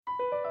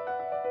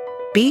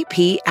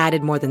BP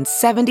added more than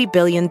 $70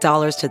 billion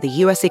to the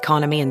U.S.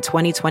 economy in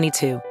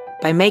 2022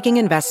 by making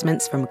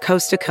investments from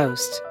coast to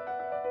coast.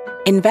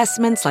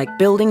 Investments like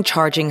building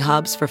charging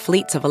hubs for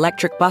fleets of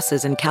electric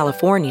buses in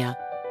California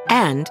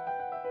and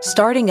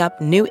starting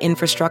up new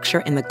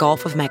infrastructure in the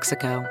Gulf of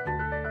Mexico.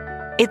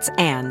 It's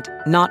and,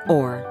 not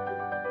or.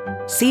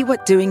 See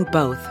what doing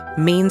both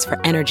means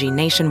for energy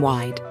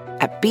nationwide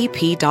at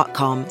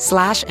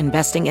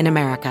bp.com/investing in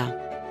America.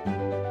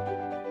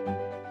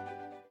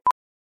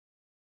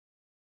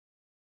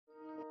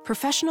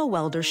 Professional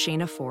welder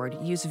Shayna Ford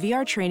used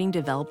VR training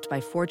developed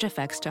by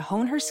ForgeFX to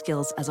hone her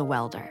skills as a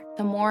welder.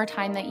 The more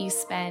time that you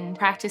spend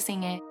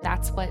practicing it,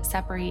 that's what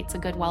separates a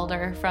good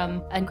welder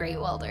from a great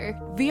welder.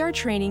 VR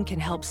training can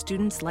help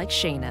students like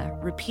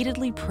Shayna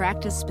repeatedly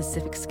practice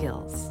specific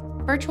skills.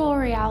 Virtual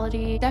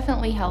reality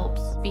definitely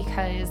helps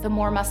because the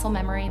more muscle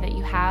memory that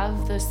you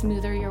have, the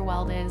smoother your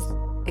weld is.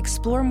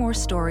 Explore more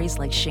stories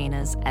like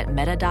Shayna's at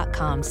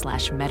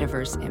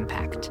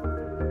meta.com/metaverseimpact.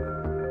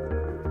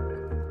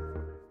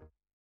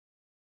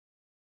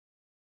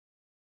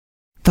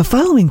 The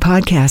following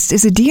podcast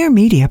is a Dear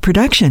Media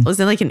production. Was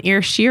it like an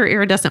sheer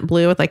iridescent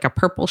blue with like a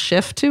purple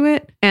shift to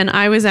it? And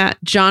I was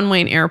at John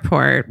Wayne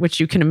Airport, which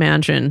you can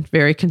imagine,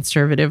 very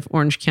conservative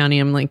Orange County.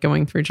 I'm like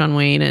going through John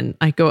Wayne and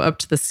I go up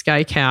to the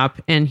sky cap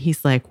and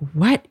he's like,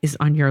 "What is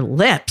on your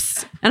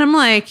lips?" And I'm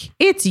like,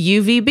 "It's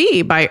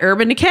UVB by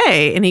Urban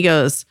Decay." And he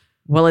goes,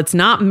 "Well, it's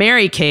not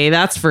Mary Kay,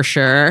 that's for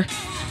sure."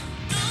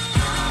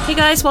 Hey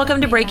guys,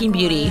 welcome to Breaking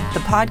Beauty, the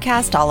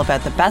podcast all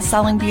about the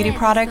best-selling beauty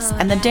products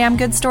and the damn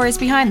good stories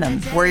behind them.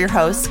 We're your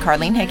hosts,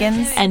 Carlene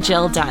Higgins and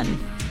Jill Dunn.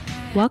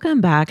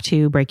 Welcome back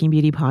to Breaking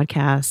Beauty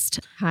Podcast.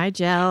 Hi,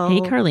 Jill.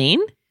 Hey,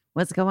 Carlene.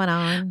 What's going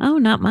on? Oh,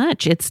 not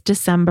much. It's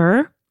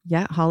December.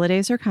 Yeah,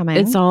 holidays are coming.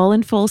 It's all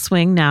in full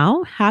swing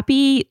now.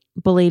 Happy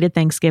belated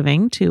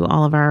Thanksgiving to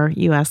all of our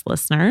U.S.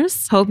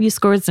 listeners. Hope you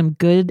scored some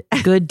good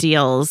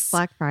deals.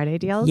 Black Friday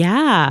deals?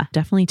 Yeah.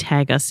 Definitely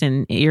tag us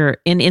in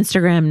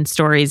Instagram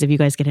stories if you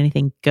guys get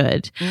anything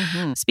good.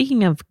 Mm-hmm.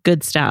 Speaking of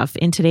good stuff,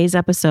 in today's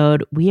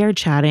episode, we are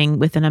chatting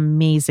with an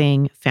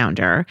amazing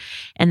founder,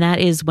 and that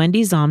is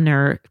Wende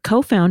Zomnir,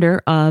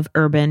 co-founder of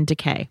Urban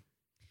Decay.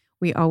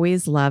 We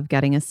always love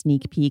getting a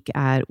sneak peek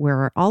at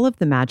where all of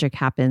the magic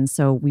happens.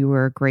 So we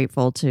were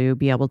grateful to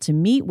be able to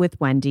meet with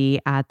Wende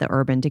at the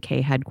Urban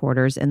Decay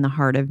headquarters in the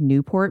heart of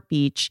Newport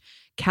Beach,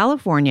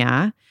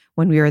 California,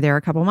 when we were there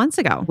a couple months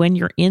ago. When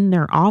you're in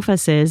their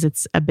offices,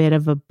 it's a bit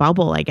of a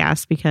bubble, I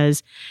guess,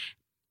 because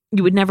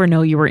you would never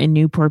know you were in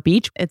Newport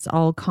Beach. It's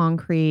all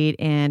concrete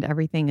and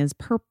everything is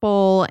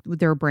purple with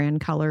their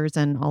brand colors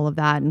and all of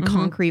that and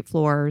concrete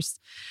floors.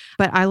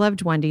 But I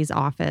loved Wendy's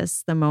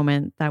office the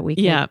moment that we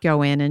could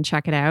go in and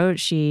check it out.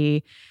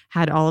 She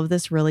had all of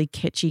this really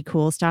kitschy,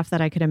 cool stuff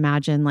that I could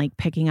imagine like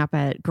picking up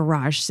at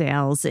garage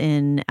sales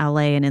in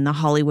LA and in the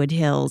Hollywood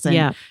Hills.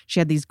 And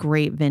she had these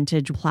great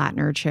vintage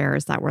Plattner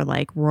chairs that were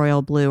like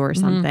royal blue or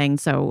something.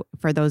 So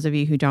for those of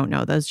you who don't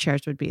know, those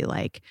chairs would be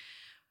like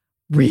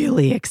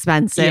really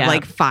expensive,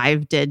 like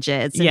 5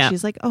 digits. And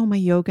she's like, "Oh, my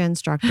yoga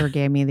instructor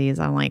gave me these."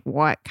 I'm like,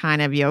 "What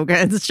kind of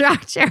yoga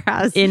instructor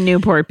has in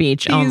Newport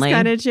Beach only these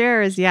kind of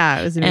chairs?"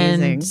 Yeah, it was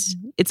amazing. And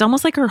it's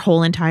almost like her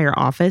whole entire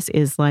office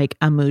is like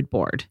a mood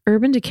board.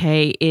 Urban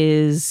Decay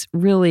is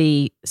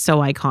really so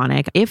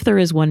iconic. If there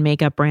is one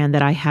makeup brand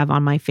that I have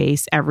on my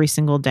face every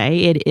single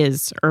day, it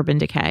is Urban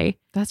Decay.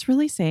 That's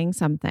really saying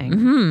something.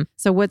 Mm-hmm.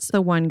 So what's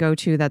the one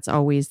go-to that's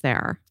always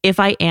there? If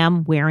I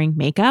am wearing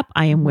makeup,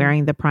 I am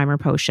wearing the primer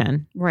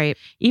potion. Right.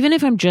 Even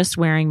if I'm just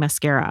wearing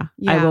mascara,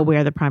 I will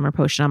wear the primer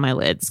potion on my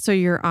lids. So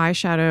your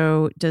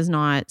eyeshadow does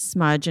not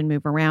smudge and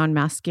move around.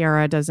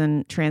 Mascara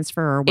doesn't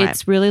transfer or what?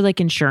 It's really like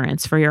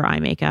insurance for your eye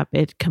makeup.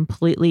 It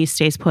completely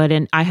stays put.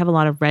 And I have a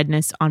lot of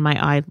redness on my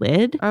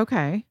eyelid.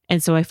 Okay.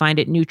 And so I find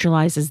it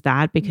neutralizes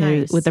that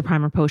because with the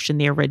primer potion,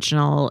 the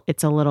original,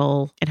 it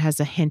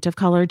has a hint of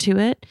color to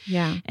it.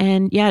 Yeah.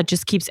 And it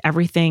just keeps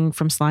everything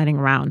from sliding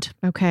around.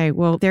 Okay.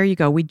 Well, there you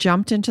go. We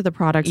jumped into the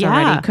products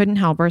already. Couldn't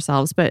help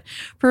ourselves. But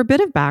for a bit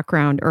of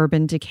background,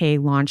 Urban Decay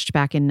launched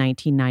back in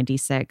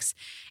 1996.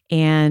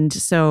 And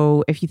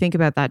so if you think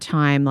about that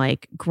time,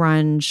 like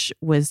grunge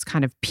was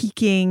kind of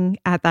peaking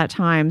at that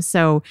time.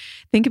 So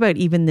think about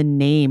even the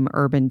name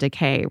Urban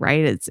Decay,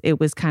 right? It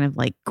was kind of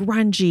like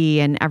grungy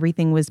and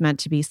everything was meant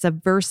to be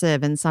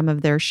subversive. And some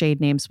of their shade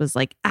names was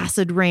like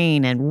Acid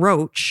Rain and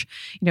Roach.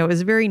 You know, it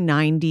was a very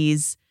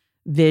 90s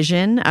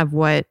vision of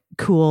what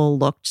cool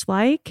looked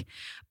like.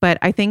 But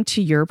I think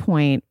to your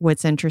point,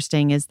 what's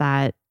interesting is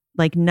that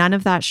like none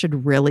of that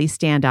should really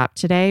stand up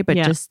today, but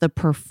just the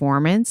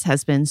performance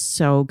has been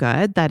so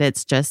good that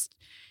it's just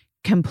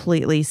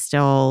completely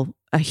still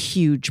a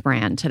huge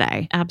brand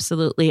today.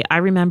 Absolutely. I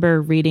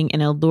remember reading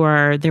in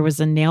Allure, there was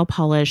a nail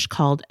polish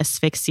called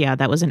Asphyxia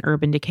that was an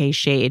Urban Decay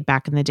shade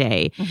back in the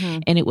day. Mm-hmm.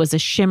 And it was a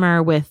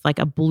shimmer with like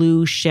a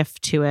blue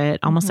shift to it,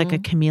 almost like a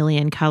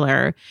chameleon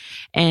color.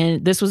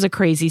 And this was a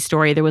crazy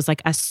story. There was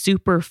like a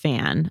super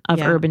fan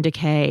of Urban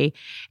Decay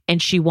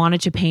and she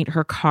wanted to paint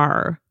her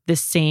car the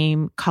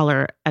same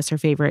color as her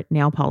favorite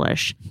nail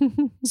polish.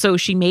 So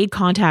she made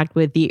contact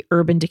with the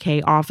Urban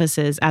Decay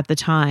offices at the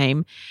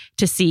time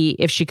to see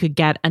if she could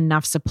get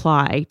enough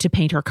supply to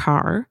paint her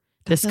car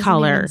this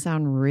color. Even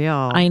sound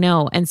real. I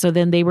know. And so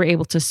then they were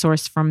able to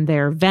source from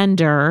their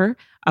vendor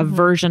a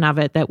version of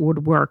it that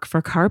would work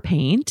for car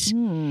paint.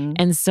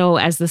 And so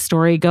as the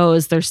story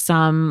goes, there's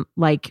some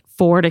like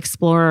Ford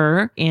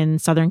Explorer in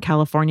Southern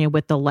California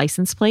with the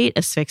license plate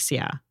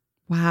Asphyxia.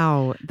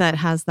 Wow. That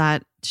has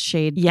that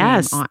shade.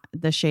 Yes.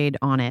 The shade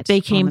on it.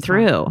 They came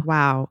through.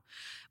 Wow.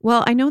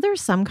 Well, I know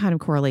there's some kind of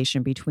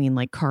correlation between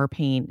like car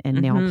paint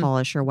and nail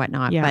polish or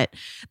whatnot, but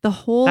the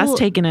whole... That's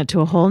taken it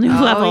to a whole new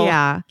level.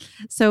 Yeah.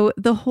 So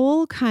the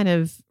whole kind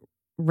of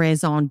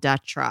raison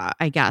d'etre,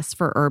 I guess,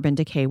 for Urban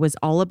Decay was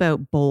all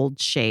about bold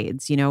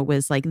shades. You know, it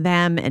was like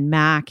them and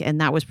MAC,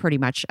 and that was pretty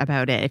much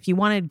about it. If you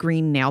wanted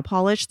green nail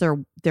polish,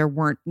 there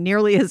weren't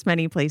nearly as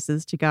many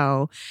places to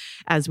go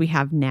as we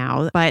have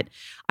now. But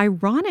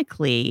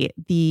ironically,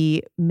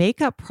 the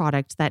makeup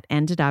product that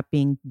ended up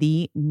being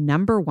the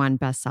 #1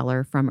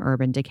 bestseller from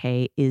Urban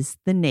Decay is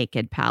the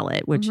Naked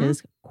palette, which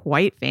is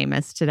quite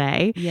famous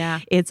today. Yeah.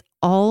 It's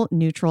all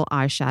neutral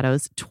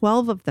eyeshadows,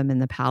 12 of them in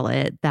the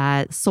palette,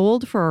 that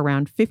sold for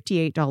around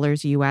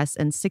 $58 US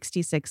and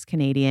 66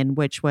 Canadian,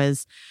 which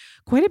was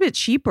quite a bit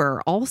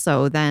cheaper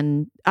also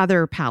than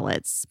other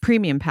palettes,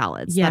 premium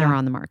palettes that are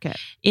on the market.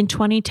 In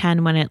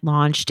 2010, when it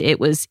launched, it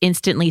was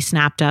instantly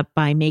snapped up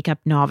by makeup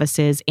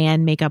novices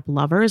and makeup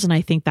lovers. And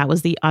I think that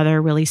was the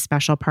other really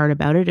special part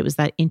about it. It was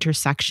that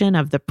intersection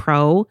of the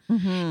pro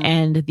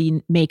and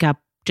the makeup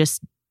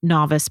just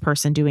novice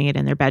person doing it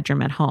in their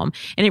bedroom at home.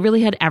 And it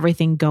really had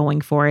everything going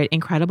for it.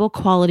 Incredible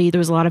quality. There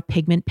was a lot of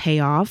pigment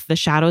payoff. The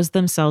shadows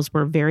themselves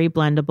were very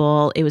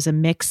blendable. It was a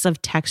mix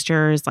of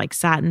textures like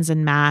satins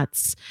and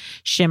mattes,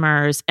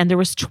 shimmers, and there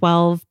was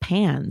 12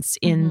 pans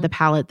in the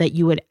palette that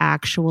you would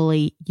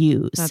actually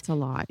use. That's a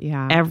lot,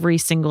 yeah. Every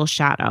single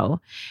shadow.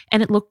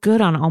 And it looked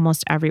good on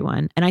almost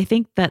everyone. And I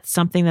think that's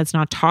something that's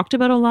not talked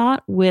about a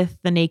lot with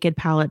the Naked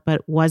palette,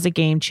 but was a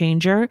game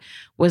changer,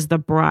 was the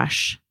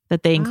brush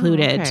that they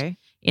included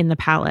in the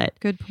palette.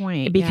 Good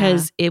point.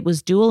 Because it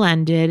was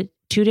dual-ended,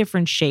 2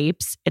 different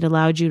shapes. It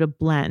allowed you to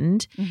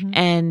blend.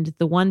 And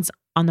the ones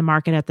on the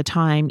market at the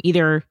time,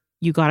 either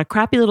you got a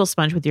crappy little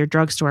sponge with your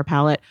drugstore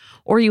palette,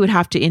 or you would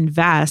have to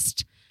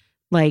invest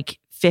like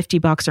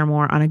 $50 or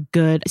more on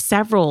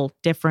several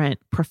different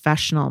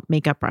professional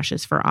makeup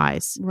brushes for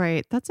eyes.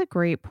 Right. That's a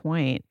great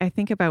point. I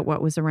think about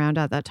what was around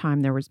at that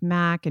time. There was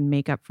MAC and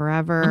Makeup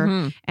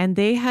Forever, and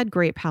they had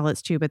great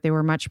palettes too, but they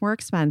were much more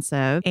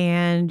expensive.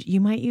 And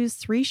you might use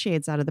 3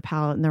 shades out of the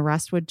palette and the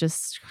rest would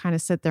just kind of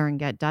sit there and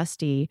get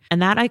dusty.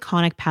 And that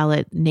iconic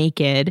palette,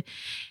 Naked,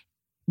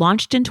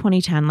 launched in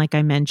 2010, like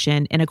I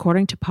mentioned, and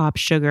according to Pop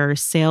Sugar,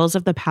 sales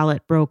of the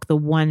palette broke the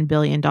 $1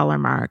 billion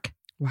mark.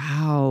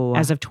 Wow.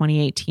 As of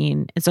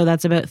 2018. And so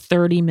that's about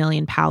 30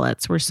 million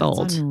palettes were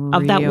sold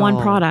of that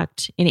one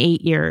product in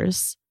 8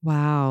 years.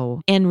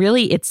 Wow. And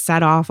really it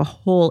set off a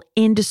whole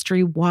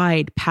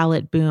industry-wide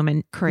palette boom,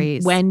 and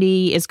craze.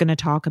 Wendy is going to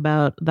talk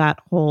about that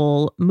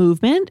whole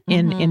movement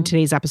in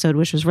today's episode,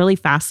 which was really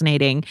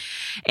fascinating.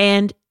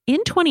 And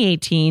in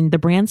 2018, the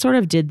brand sort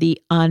of did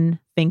the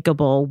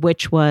unthinkable,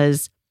 which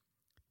was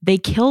they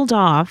killed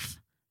off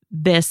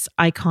this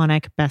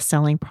iconic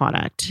best-selling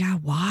product. Yeah,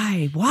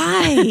 why?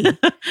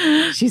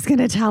 She's going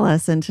to tell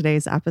us in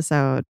today's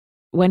episode.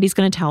 Wendy's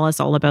going to tell us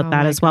all about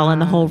that as well,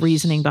 and the whole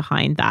reasoning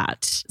behind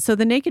that. So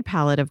the Naked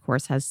palette, of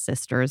course, has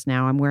sisters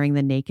now. I'm wearing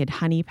the Naked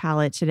Honey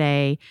palette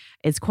today.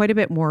 It's quite a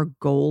bit more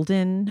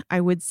golden,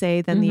 I would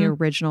say, than the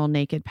original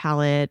Naked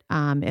palette.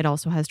 It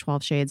also has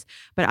 12 shades.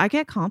 But I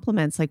get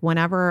compliments. Like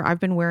whenever I've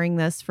been wearing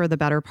this for the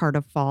better part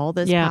of fall,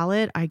 this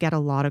palette, I get a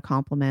lot of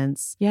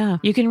compliments. Yeah.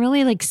 You can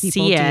really like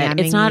see it.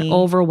 It's not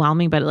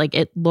overwhelming, but like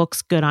it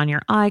looks good on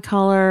your eye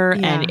color.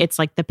 And it's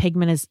like the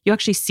pigment is, you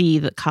actually see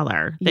the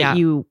color that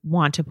you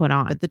want to put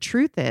on. But the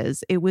truth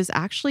is, it was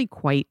actually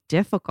quite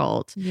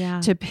difficult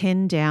to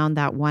pin down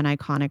that one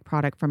iconic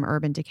product from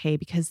Urban Decay,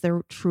 because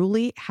there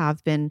truly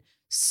have been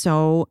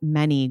so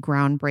many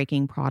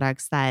groundbreaking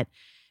products that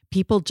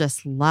people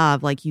just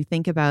love. Like you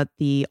think about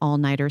the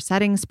all-nighter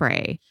setting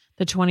spray.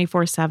 The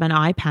 24/7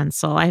 eye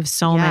pencil. I have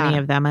so many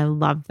of them. I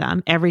love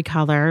them. Every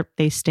color,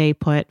 they stay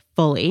put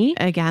fully.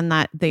 Again,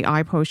 that the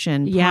eye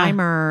potion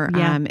primer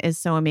is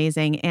so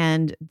amazing.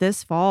 And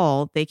this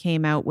fall, they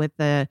came out with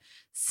the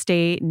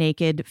Stay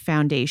Naked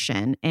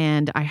foundation.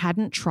 And I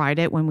hadn't tried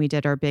it when we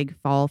did our big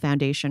fall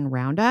foundation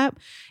roundup.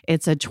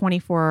 It's a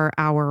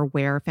 24-hour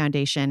wear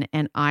foundation.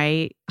 And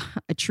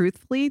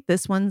truthfully,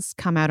 this one's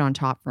come out on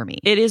top for me.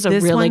 It is a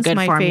really good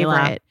formula.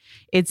 Favorite.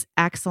 It's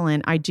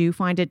excellent. I do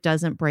find it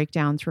doesn't break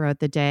down throughout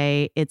the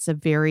day. It's a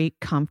very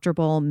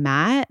comfortable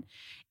matte.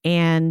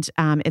 And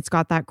it's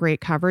got that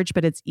great coverage,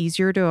 but it's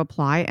easier to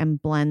apply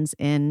and blends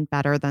in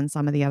better than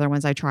some of the other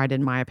ones I tried,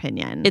 in my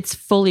opinion. It's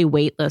fully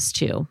weightless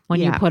too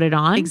when you put it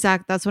on.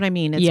 Exactly. That's what I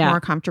mean. It's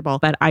more comfortable.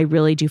 But I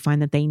really do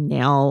find that they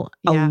nail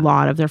a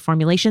lot of their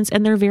formulations,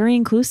 and they're very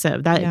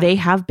inclusive. That they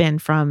have been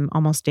from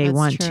almost day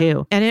one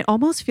too. And it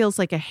almost feels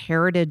like a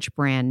heritage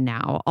brand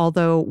now,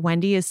 although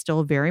Wende is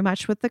still very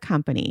much with the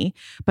company.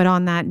 But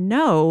on that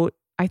note,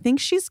 I think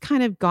she's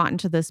kind of gotten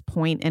to this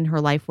point in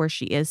her life where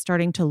she is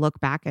starting to look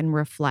back and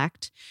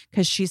reflect,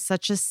 because she's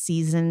such a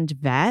seasoned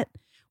vet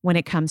when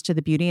it comes to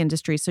the beauty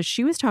industry. So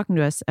she was talking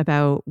to us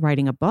about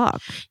writing a book.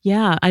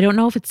 Yeah. I don't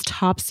know if it's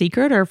top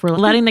secret or if we're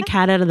letting the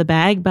cat out of the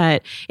bag,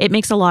 but it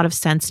makes a lot of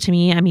sense to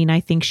me. I mean, I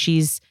think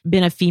she's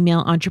been a female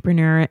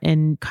entrepreneur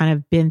and kind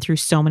of been through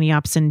so many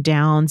ups and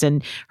downs,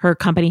 and her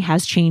company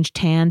has changed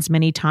hands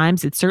many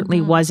times. It certainly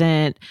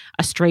wasn't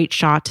a straight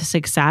shot to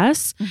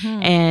success.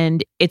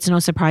 And it's no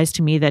surprise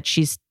to me that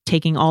she's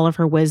taking all of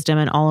her wisdom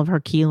and all of her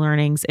key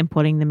learnings and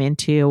putting them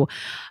into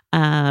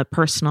a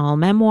personal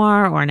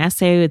memoir or an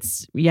essay.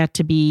 It's yet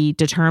to be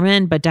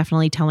determined, but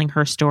definitely telling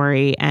her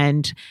story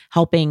and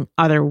helping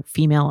other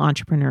female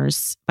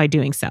entrepreneurs by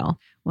doing so.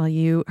 Well,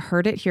 you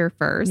heard it here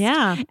first.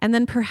 Yeah. And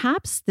then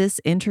perhaps this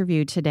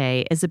interview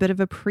today is a bit of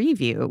a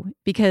preview,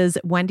 because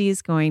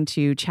Wendy's going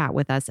to chat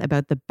with us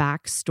about the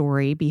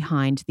backstory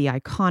behind the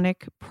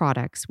iconic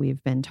products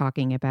we've been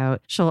talking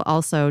about. She'll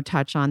also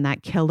touch on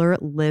that killer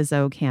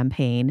Lizzo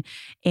campaign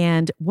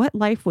and what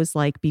life was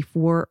like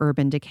before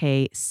Urban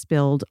Decay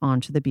spilled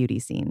onto the beauty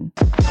scene.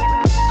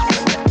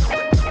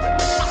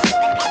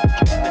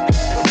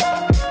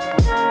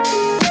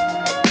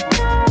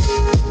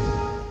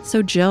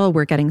 So Jill,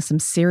 we're getting some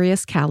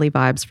serious Cali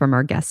vibes from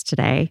our guest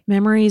today.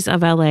 Memories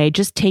of LA.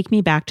 Just take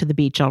me back to the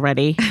beach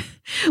already.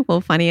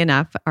 Well, funny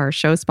enough, our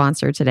show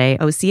sponsor today,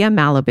 Osea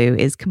Malibu,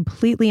 is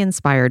completely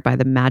inspired by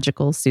the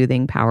magical,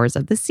 soothing powers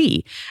of the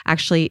sea.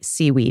 Actually,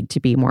 seaweed,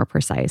 to be more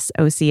precise.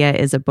 Osea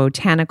is a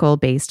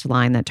botanical-based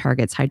line that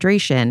targets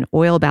hydration,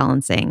 oil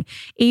balancing,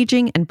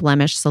 aging, and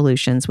blemish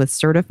solutions with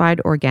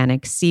certified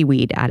organic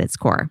seaweed at its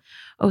core.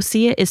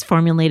 Osea is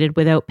formulated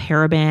without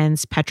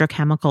parabens,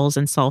 petrochemicals,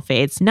 and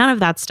sulfates, none of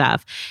that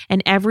stuff.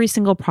 And every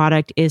single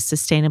product is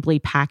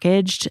sustainably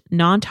packaged,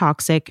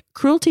 non-toxic,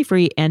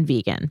 cruelty-free, and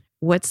vegan.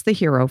 What's the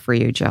hero for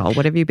you, Jill?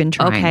 What have you been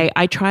trying? Okay,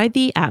 I tried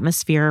the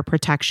Atmosphere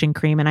Protection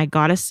Cream, and I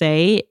gotta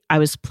say, I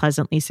was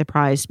pleasantly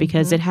surprised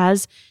because it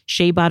has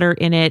shea butter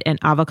in it and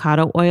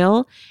avocado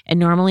oil. And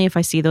normally if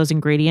I see those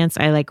ingredients,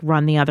 I like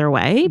run the other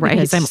way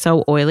because I'm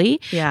so oily.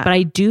 Yeah. But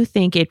I do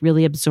think it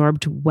really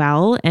absorbed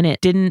well, and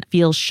it didn't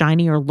feel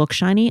shiny or look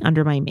shiny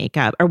under my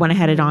makeup or when I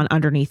had it on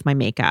underneath my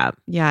makeup.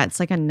 Yeah, it's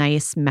like a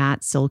nice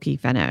matte silky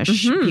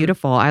finish.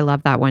 Beautiful. I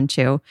love that one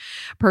too.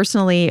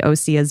 Personally,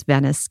 Osea's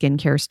Venice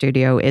Skincare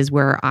Studio is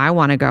where I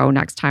want to go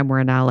next time we're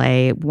in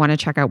LA. Want to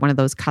check out one of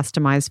those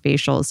customized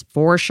facials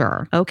for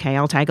sure. Okay,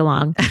 I'll tag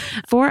along.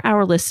 For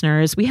our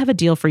listeners, we have a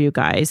deal for you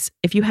guys.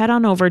 If you head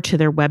on over to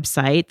their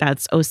website,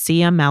 that's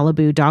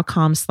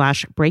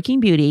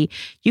oseamalibu.com/breakingbeauty,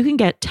 you can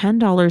get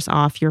 $10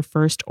 off your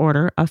first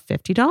order of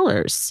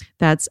 $50.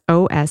 That's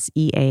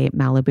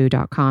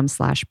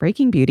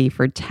oseamalibu.com/breakingbeauty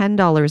for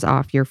 $10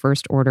 off your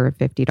first order of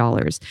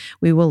 $50.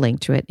 We will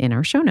link to it in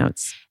our show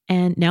notes.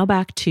 And now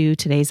back to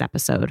today's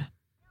episode.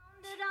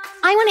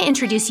 I want to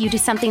introduce you to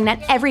something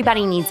that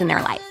everybody needs in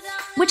their life,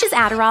 which is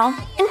Adderall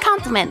and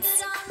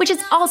compliments, which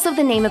is also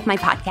the name of my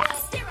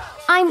podcast.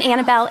 I'm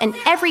Annabelle, and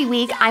every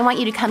week I want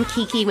you to come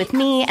kiki with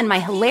me and my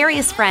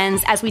hilarious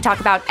friends as we talk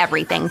about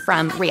everything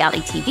from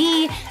reality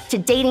TV to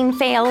dating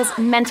fails,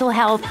 mental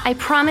health. I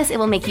promise it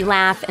will make you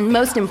laugh, and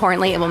most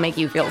importantly, it will make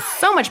you feel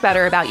so much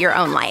better about your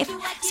own life.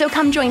 So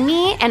come join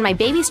me and my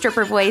baby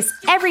stripper voice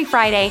every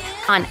Friday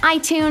on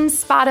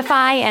iTunes,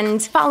 Spotify, and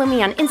follow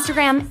me on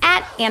Instagram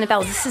at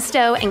Annabelle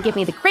Zasisto and give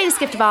me the greatest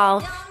gift of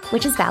all,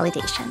 which is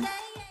validation.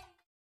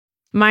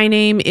 My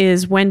name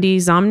is Wende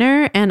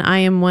Zomnir, and I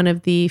am one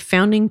of the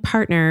founding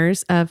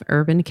partners of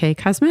Urban Decay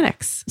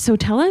Cosmetics. So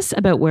tell us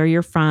about where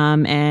you're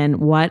from and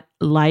what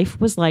life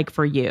was like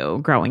for you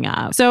growing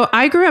up. So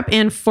I grew up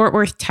in Fort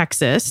Worth,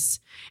 Texas.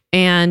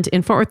 And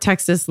in Fort Worth,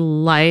 Texas,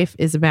 life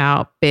is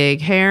about big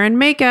hair and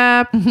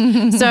makeup.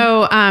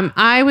 So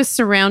I was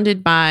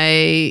surrounded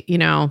by,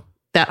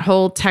 that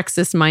whole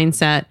Texas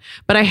mindset.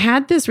 But I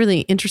had this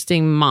really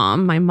interesting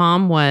mom. My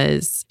mom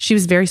she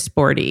was very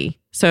sporty.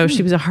 So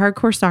she was a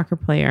hardcore soccer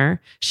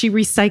player. She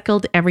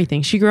recycled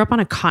everything. She grew up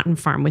on a cotton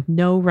farm with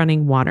no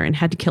running water and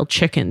had to kill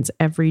chickens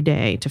every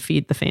day to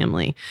feed the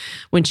family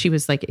when she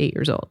was like 8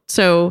 years old.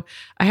 So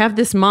I have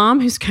this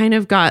mom who's kind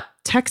of got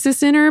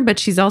Texas in her, but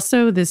she's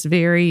also this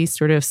very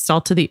sort of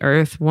salt of the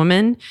earth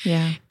woman.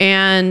 Yeah.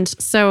 And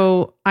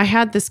so I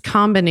had this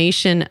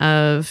combination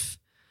of,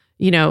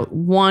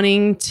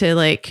 wanting to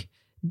like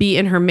be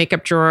in her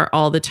makeup drawer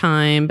all the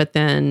time, but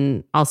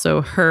then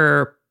also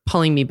her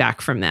pulling me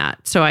back from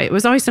that. So it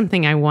was always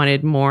something I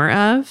wanted more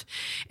of.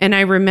 And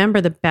I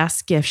remember the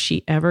best gift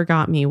she ever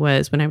got me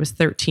was when I was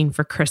 13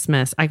 for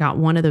Christmas. I got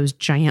one of those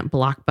giant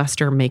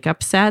Blockbuster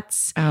makeup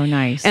sets. Oh,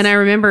 nice. And I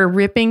remember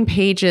ripping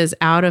pages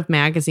out of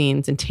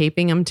magazines and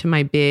taping them to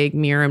my big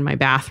mirror in my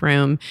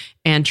bathroom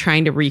and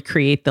trying to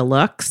recreate the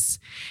looks.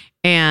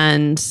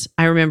 And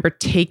I remember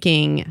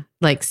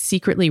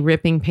secretly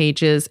ripping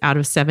pages out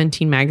of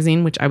 17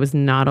 magazine, which I was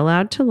not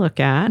allowed to look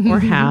at or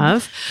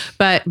have,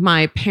 but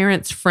my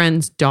parents'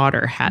 friend's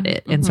daughter had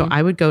it. And so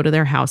I would go to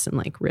their house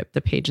and rip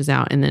the pages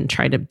out and then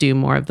try to do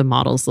more of the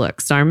model's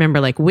looks. So I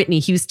remember Whitney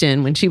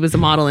Houston when she was a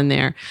model in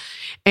there.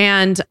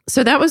 And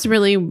so that was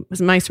really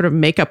my sort of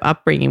makeup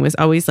upbringing, was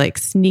always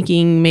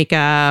sneaking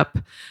makeup,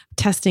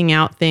 testing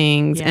out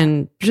things,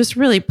 and just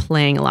really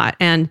playing a lot.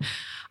 And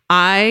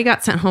I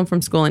got sent home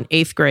from school in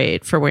 8th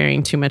grade for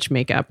wearing too much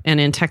makeup. And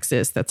in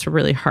Texas, that's a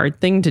really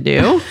hard thing to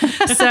do.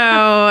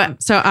 So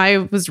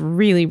I was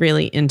really,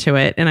 really into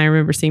it. And I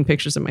remember seeing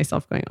pictures of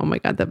myself going, oh my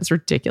God, that was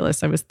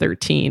ridiculous. I was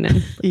 13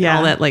 and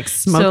all that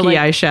smoky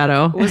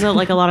eyeshadow. Was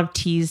it a lot of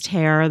teased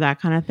hair,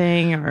 that kind of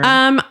thing?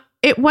 Or?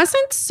 It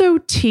wasn't so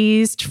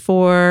teased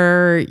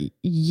for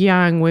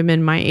young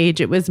women my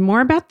age. It was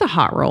more about the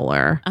hot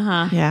roller.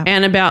 Yeah.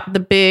 And about the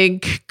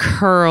big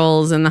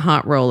curls in the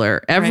hot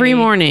roller. Every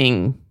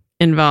morning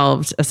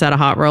involved a set of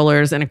hot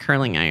rollers and a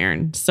curling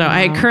iron. So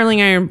I had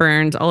curling iron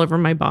burns all over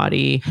my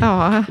body.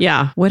 Oh,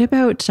 yeah. What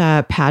about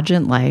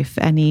pageant life?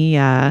 Any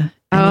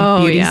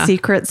beauty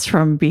secrets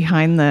from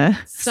behind the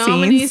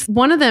scenes?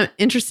 One of the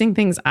interesting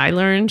things I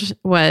learned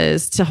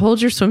was to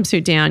hold your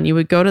swimsuit down. You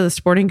would go to the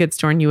sporting goods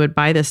store and you would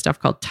buy this stuff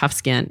called Tough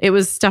Skin. It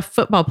was stuff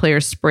football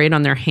players sprayed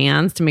on their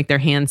hands to make their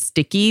hands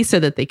sticky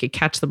so that they could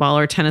catch the ball,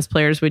 or tennis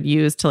players would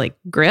use to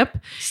grip.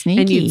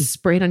 Sneaky. And you'd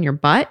spray it on your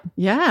butt.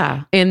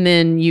 Yeah. And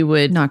then you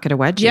would not get a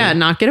wedgie. Yeah,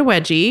 not get a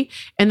wedgie.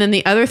 And then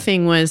the other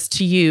thing was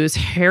to use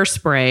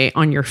hairspray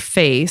on your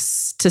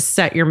face to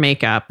set your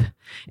makeup.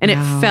 And it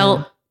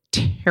felt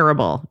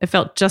terrible. It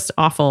felt just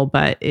awful,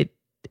 but it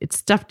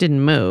stuff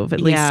didn't move, at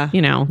least,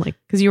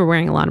 because you were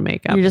wearing a lot of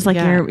makeup. You're just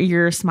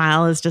your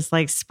smile is just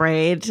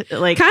sprayed,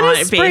 kind of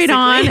sprayed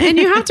on. And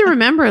you have to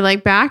remember,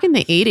 back in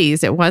the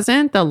 80s, it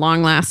wasn't the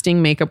long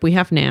lasting makeup we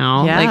have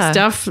now. Yeah.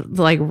 Stuff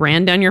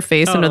ran down your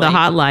face under the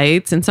hot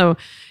lights. And so,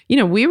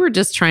 we were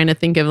just trying to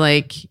think of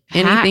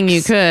anything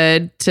you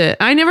could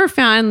I never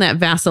found that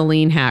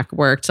Vaseline hack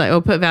worked.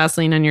 Put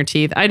Vaseline on your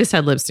teeth. I just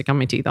had lipstick on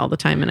my teeth all the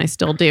time and I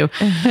still do.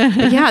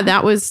 But yeah,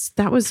 that was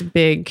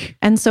big.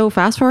 And so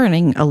fast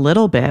forwarding a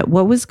little bit,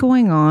 what was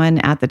going on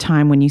at the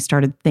time when you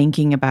started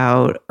thinking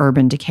about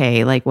Urban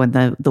Decay, when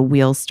the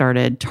wheels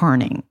started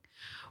turning?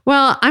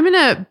 Well, I'm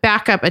going to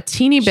back up a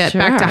teeny bit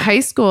back to high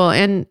school.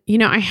 And,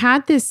 I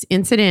had this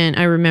incident.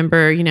 I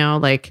remember,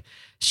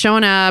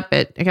 showing up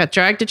I got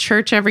dragged to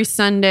church every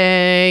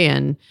Sunday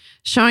and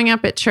showing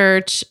up at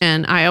church.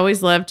 And I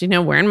always loved,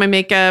 wearing my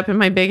makeup and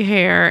my big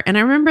hair. And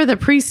I remember the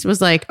priest was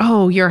like,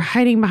 oh, you're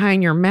hiding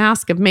behind your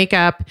mask of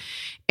makeup.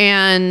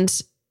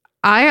 And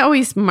I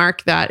always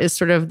mark that as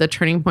sort of the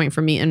turning point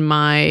for me in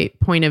my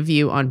point of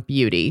view on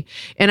beauty.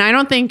 And I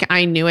don't think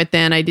I knew it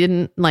then. I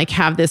didn't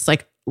have this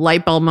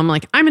light bulb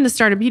moment, I'm going to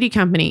start a beauty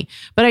company.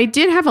 But I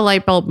did have a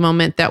light bulb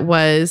moment that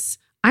was,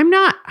 I'm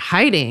not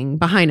hiding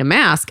behind a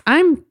mask.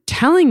 I'm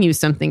telling you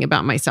something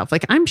about myself.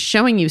 I'm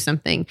showing you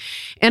something.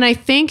 And I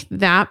think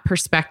that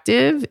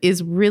perspective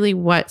is really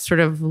what sort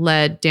of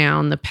led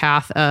down the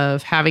path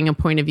of having a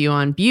point of view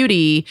on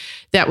beauty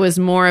that was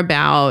more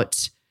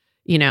about,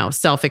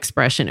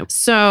 self-expression.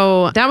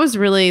 So that was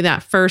really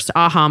that first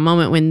aha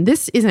moment when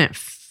this isn't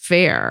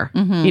fair.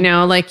 Mm-hmm.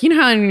 How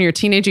when you're a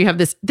teenager, you have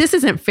this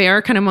isn't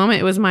fair kind of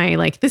moment. It was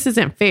my this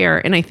isn't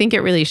fair. And I think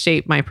it really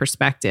shaped my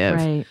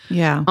perspective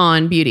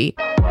on beauty.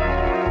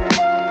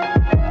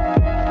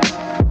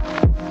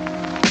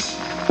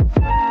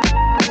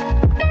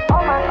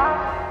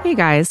 Hey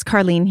guys,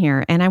 Carlene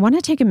here, and I want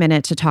to take a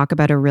minute to talk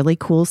about a really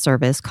cool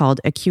service called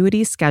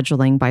Acuity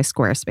Scheduling by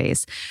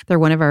Squarespace. They're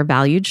one of our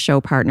valued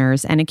show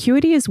partners, and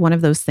Acuity is one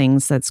of those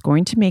things that's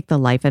going to make the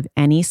life of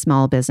any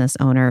small business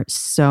owner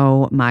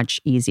so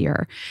much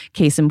easier.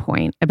 Case in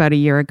point, about a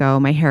year ago,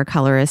 my hair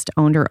colorist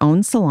owned her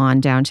own salon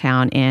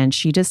downtown, and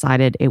she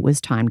decided it was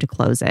time to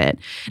close it.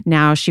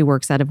 Now she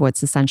works out of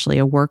what's essentially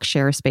a work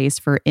share space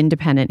for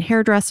independent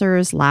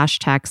hairdressers, lash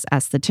techs,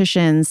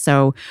 estheticians,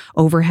 so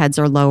overheads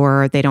are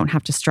lower, they don't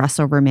have to stress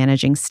over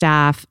managing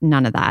staff,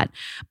 none of that.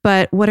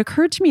 But what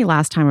occurred to me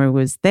last time I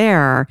was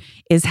there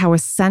is how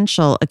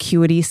essential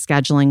Acuity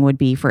scheduling would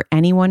be for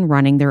anyone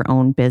running their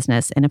own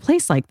business in a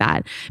place like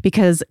that,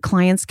 because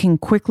clients can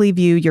quickly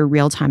view your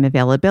real-time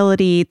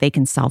availability, they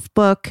can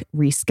self-book,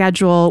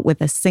 reschedule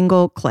with a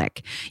single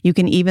click. You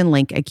can even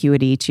link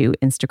Acuity to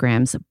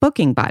Instagram's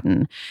booking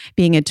button.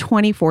 Being a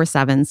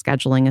 24/7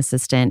 scheduling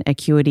assistant,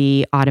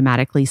 Acuity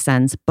automatically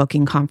sends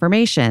booking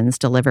confirmations,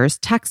 delivers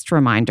text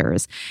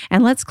reminders,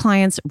 and lets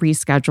clients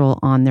reschedule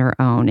on their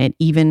own. It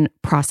even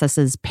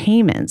processes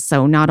payments.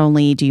 So not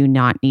only do you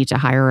not need to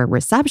hire a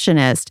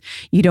receptionist,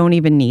 you don't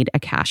even need a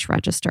cash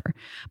register.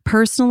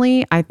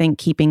 Personally, I think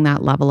keeping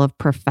that level of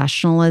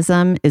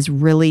professionalism is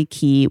really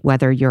key,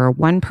 whether you're a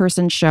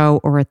one-person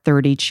show or a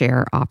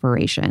 30-chair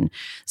operation.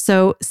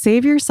 So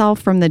save yourself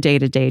from the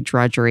day-to-day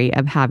drudgery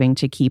of having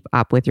to keep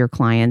up with your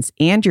clients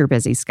and your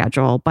busy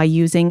schedule by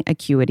using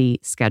Acuity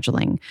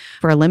Scheduling.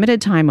 For a limited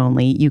time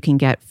only, you can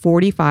get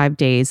 45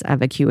 days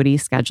of Acuity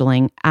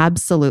Scheduling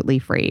absolutely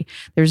free.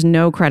 There's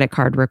no credit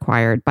card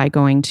required by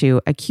going to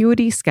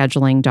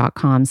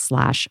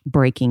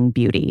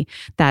acuityscheduling.com/breakingbeauty.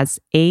 That's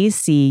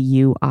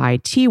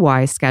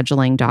ACUITY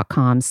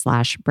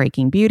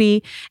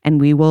scheduling.com/breakingbeauty.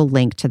 And we will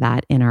link to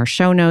that in our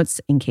show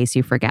notes in case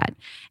you forget.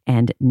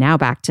 And now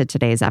back to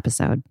today's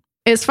episode.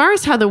 As far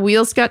as how the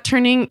wheels got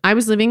turning, I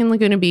was living in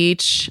Laguna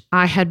Beach.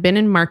 I had been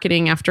in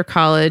marketing after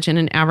college and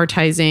in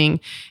advertising.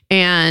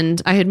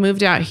 And I had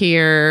moved out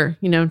here,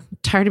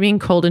 tired of being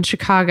cold in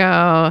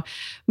Chicago,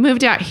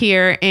 moved out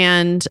here.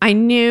 And I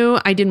knew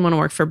I didn't want to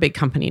work for a big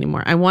company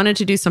anymore. I wanted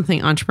to do something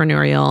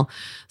entrepreneurial.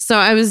 So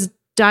I was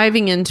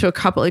diving into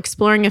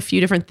exploring a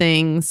few different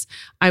things.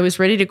 I was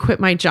ready to quit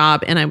my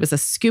job and I was a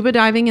scuba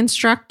diving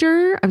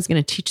instructor. I was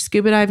going to teach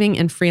scuba diving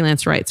and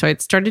freelance write. So I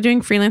started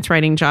doing freelance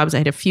writing jobs. I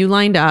had a few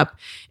lined up.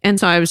 And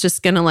so I was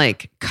just going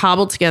to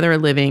cobble together a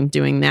living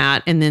doing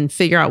that and then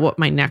figure out what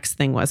my next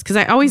thing was. Because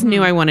I always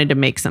knew I wanted to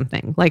make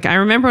something. I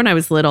remember when I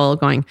was little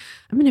going,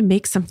 I'm going to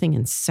make something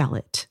and sell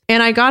it.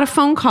 And I got a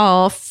phone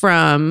call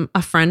from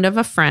a friend of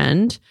a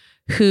friend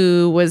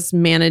who was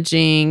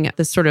managing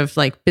the sort of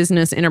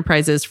business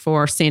enterprises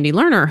for Sandy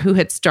Lerner, who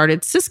had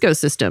started Cisco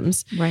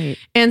Systems. Right.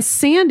 And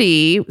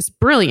Sandy was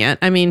brilliant.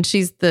 I mean,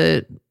 she's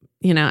the,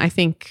 I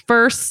think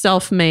first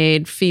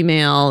self-made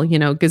female,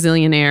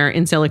 gazillionaire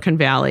in Silicon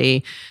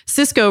Valley.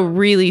 Cisco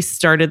really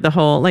started the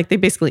whole, they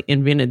basically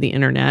invented the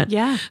internet.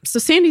 Yeah. So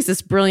Sandy's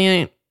this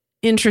brilliant,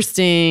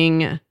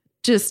 interesting,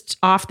 just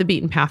off the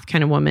beaten path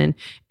kind of woman.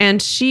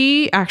 And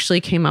she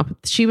actually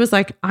she was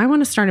like, I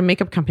want to start a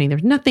makeup company.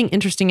 There's nothing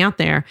interesting out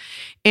there.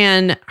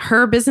 And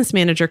her business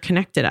manager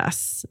connected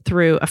us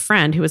through a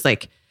friend who was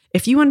like,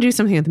 if you want to do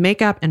something with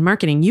makeup and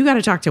marketing, you got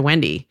to talk to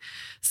Wende.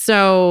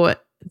 So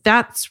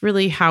that's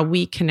really how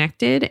we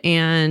connected.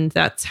 And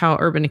that's how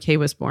Urban Decay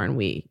was born.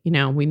 We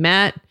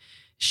met,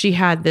 she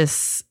had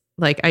this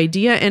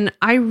idea, and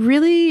I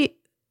really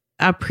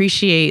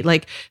appreciate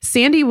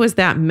Sandy was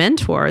that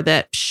mentor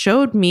that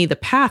showed me the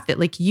path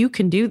that you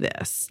can do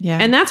this. Yeah.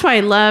 And that's why I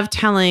love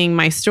telling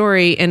my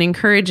story and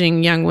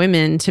encouraging young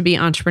women to be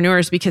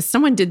entrepreneurs, because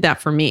someone did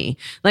that for me.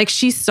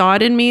 She saw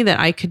it in me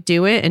that I could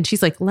do it. And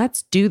she's like,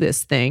 let's do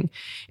this thing.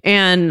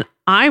 And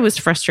I was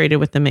frustrated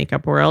with the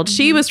makeup world. Mm-hmm.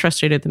 She was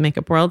frustrated with the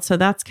makeup world. So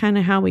that's kind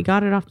of how we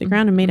got it off the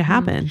ground and made it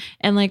happen.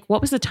 And what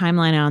was the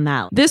timeline on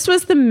that? This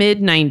was the mid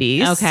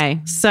 90s.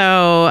 Okay.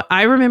 So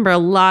I remember a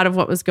lot of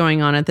what was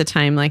going on at the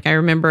time. I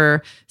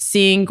remember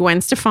seeing Gwen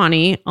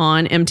Stefani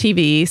on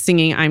MTV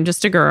singing I'm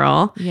Just a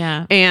Girl.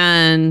 Yeah.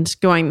 And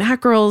going,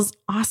 that girl's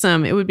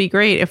awesome. It would be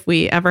great if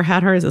we ever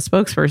had her as a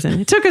spokesperson.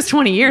 It took us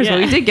 20 years, but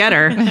we did get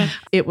her.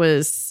 It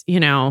was,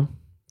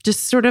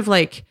 just sort of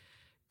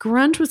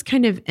grunge was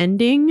kind of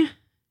ending,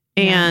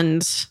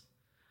 and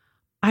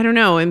I don't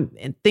know,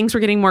 and things were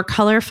getting more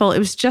colorful. It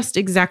was just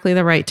exactly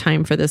the right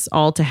time for this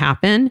all to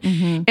happen.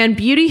 Mm-hmm. And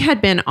beauty had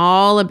been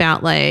all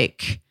about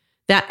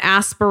that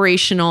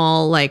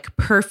aspirational,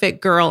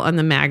 perfect girl on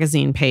the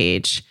magazine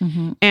page.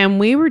 Mm-hmm. And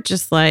we were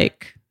just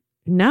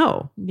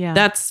no,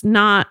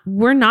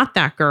 we're not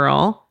that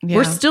girl. Yeah.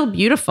 We're still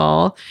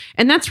beautiful.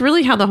 And that's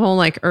really how the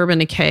whole Urban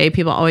Decay,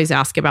 people always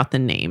ask about the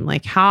name.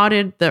 How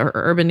did the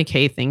Urban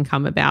Decay thing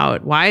come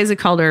about? Why is it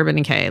called Urban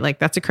Decay?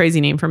 That's a crazy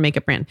name for a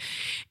makeup brand.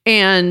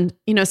 And,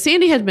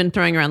 Sandy had been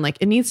throwing around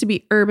it needs to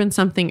be urban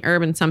something.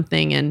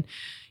 And,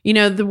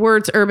 the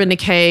words Urban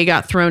Decay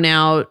got thrown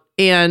out.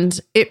 And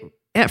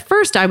at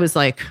first I was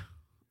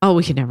oh,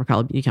 we could never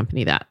call a beauty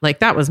company that.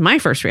 That was my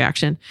first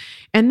reaction.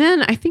 And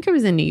then I think I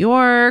was in New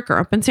York or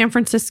up in San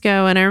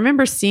Francisco. And I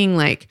remember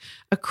seeing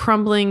a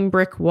crumbling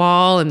brick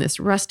wall and this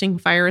rusting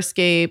fire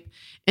escape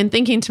and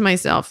thinking to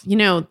myself,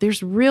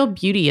 there's real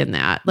beauty in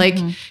that.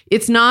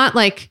 It's not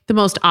the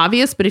most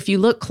obvious, but if you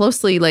look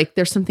closely,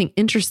 there's something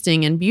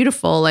interesting and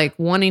beautiful,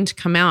 wanting to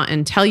come out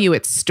and tell you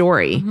its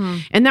story. Mm-hmm.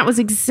 And that was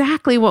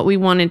exactly what we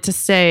wanted to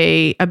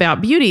say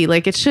about beauty.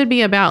 It should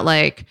be about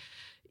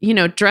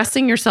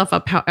dressing yourself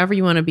up however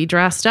you want to be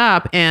dressed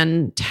up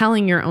and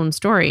telling your own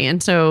story.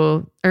 And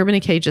so Urban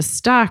Decay just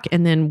stuck.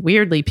 And then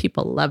weirdly,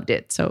 people loved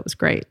it. So it was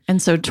great.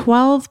 And so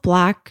 12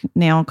 black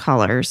nail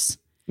colors.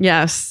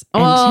 Yes.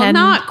 And well, 10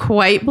 not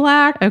quite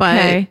black,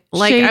 okay.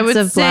 But Shades I would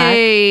of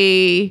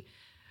say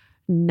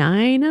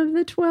 9 of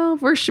the 12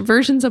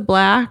 versions of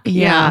black.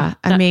 Yeah.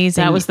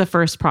 Amazing. That was the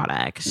first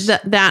product.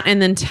 That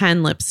and then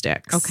 10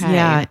 lipsticks. Okay.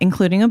 Yeah.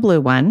 Including a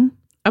blue one.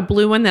 a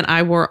blue one that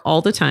I wore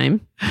all the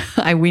time.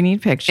 We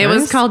need pictures. It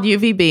was called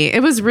UVB.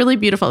 It was really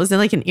beautiful. It was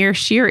like an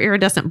sheer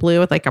iridescent blue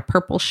with like a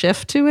purple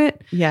shift to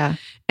it. Yeah.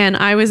 And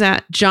I was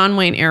at John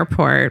Wayne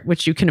Airport,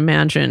 which you can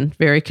imagine,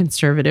 very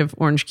conservative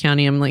Orange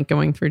County. I'm like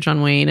going through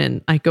John Wayne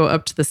and I go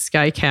up to the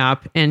sky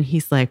cap and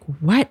he's like,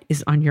 "What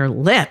is on your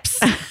lips?"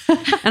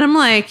 And I'm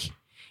like,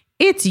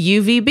 "It's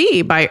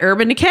UVB by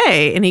Urban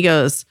Decay." And he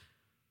goes,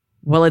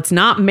 "Well, it's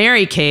not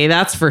Mary Kay,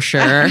 that's for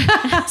sure."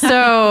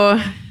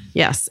 So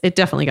yes, it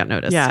definitely got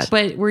noticed. Yeah.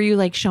 But were you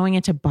like showing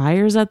it to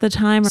buyers at the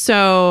time?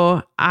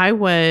 So I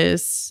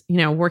was,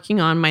 working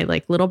on my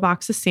like little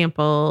box of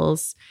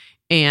samples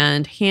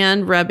and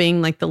hand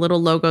rubbing like the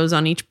little logos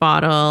on each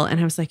bottle. And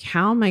I was like,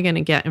 how am I going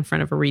to get in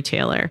front of a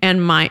retailer?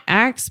 And my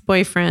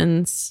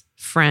ex-boyfriend's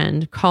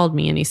friend called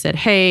me and he said,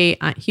 "Hey,"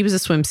 he was a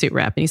swimsuit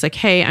rep. And he's like,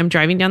 "Hey, I'm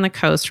driving down the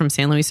coast from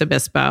San Luis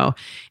Obispo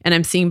and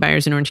I'm seeing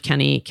buyers in Orange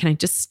County. Can I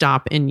just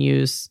stop and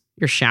use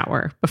your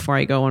shower before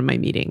I go on my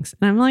meetings?"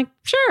 And I'm like,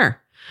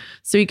 "Sure."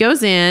 So he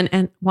goes in,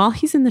 and while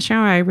he's in the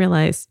shower, I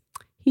realize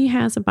he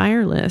has a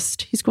buyer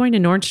list. He's going to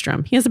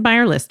Nordstrom. He has a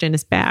buyer list in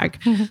his bag.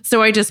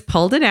 So I just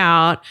pulled it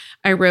out.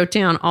 I wrote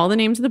down all the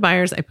names of the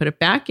buyers. I put it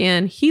back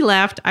in. He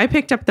left. I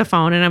picked up the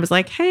phone and I was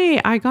like,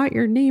 "Hey, I got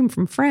your name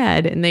from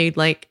Fred." And they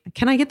like,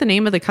 "Can I get the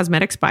name of the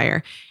cosmetics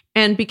buyer?"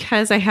 And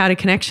because I had a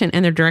connection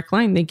and their direct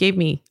line, they gave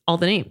me all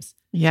the names.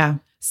 Yeah.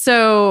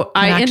 So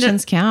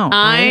connections count.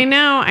 Right?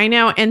 I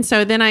know. And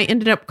so then I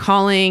ended up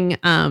calling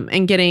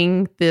and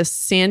getting this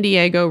San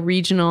Diego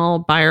regional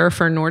buyer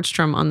for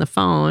Nordstrom on the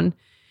phone.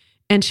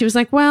 And she was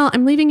like, "Well,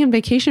 I'm leaving on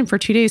vacation for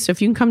 2 days. So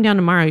if you can come down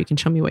tomorrow, you can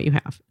show me what you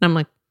have." And I'm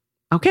like,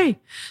 "Okay."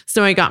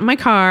 So I got in my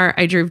car.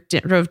 I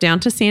drove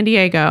down to San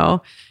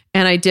Diego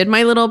and I did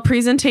my little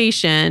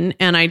presentation.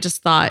 And I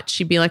just thought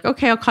she'd be like,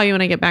 "Okay, I'll call you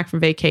when I get back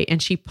from vacay."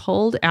 And she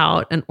pulled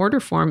out an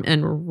order form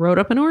and wrote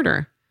up an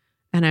order.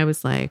 And I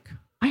was like,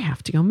 I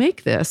have to go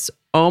make this.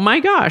 Oh my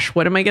gosh,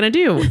 what am I going to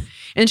do?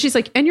 And she's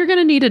like, "And you're going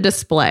to need a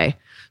display."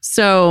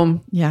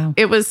 So yeah,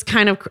 it was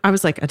kind of, I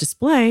was like, a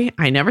display?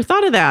 I never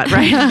thought of that,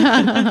 right?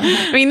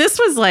 I mean, this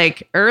was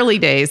like early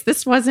days.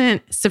 This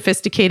wasn't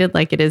sophisticated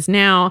like it is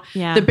now.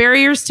 Yeah. The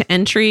barriers to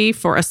entry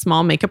for a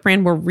small makeup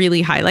brand were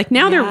really high. Like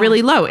now they're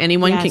really low.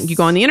 Anyone can, you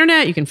go on the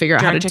internet, you can figure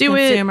out how to do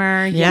it.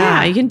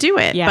 Yeah, you can do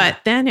it. Yeah.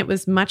 But then it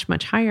was much,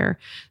 much higher.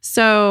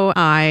 So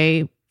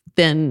I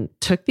then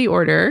took the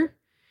order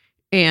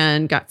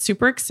and got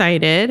super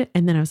excited.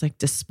 And then I was like,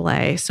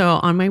 display. So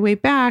on my way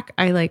back,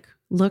 I like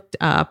looked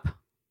up,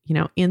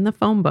 in the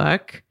phone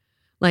book,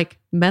 like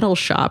metal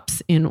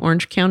shops in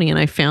Orange County. And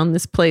I found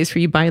this place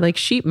where you buy like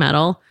sheet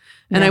metal.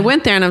 And I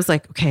went there and I was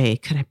like, okay,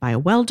 could I buy a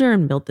welder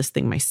and build this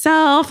thing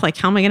myself? Like,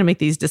 how am I going to make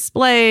these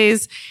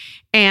displays?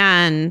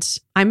 And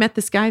I met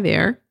this guy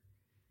there.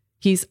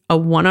 He's a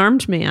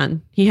one-armed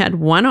man. He had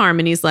one arm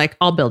and he's like,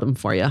 "I'll build them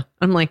for you."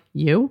 I'm like,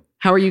 "You?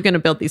 How are you going to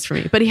build these for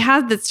me?" But he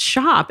had this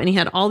shop and he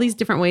had all these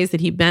different ways that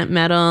he bent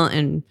metal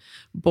and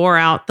bore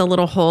out the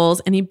little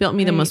holes. And he built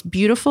me the most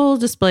beautiful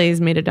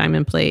displays made of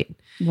diamond plate.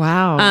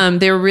 Wow.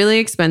 They were really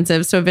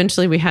expensive. So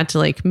eventually we had to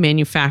like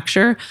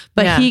manufacture,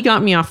 but he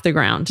got me off the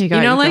ground. He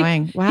got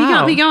going. Wow. He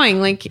got me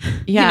going. Like,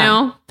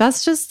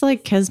 that's just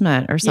like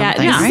kismet or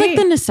something. Yeah, this is like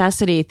the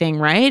necessity thing,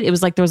 right? It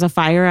was like there was a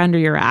fire under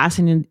your ass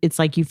and it's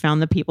like you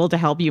found the people to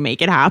help you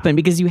make it happen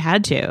because you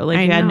had to. Like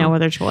you had no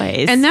other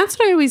choice. And that's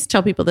what I always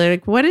tell people. They're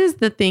like, what is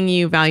the thing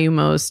you value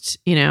most?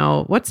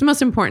 What's the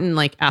most important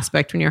like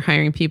aspect when you're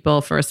hiring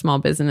people for a small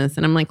business?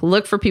 And I'm like,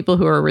 look for people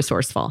who are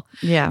resourceful.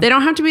 Yeah. They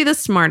don't have to be the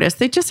smartest.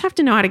 They just have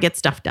to know how to get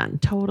stuff done.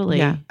 Totally.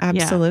 Yeah,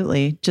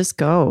 absolutely. Yeah. Just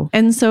go.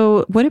 And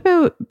so what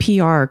about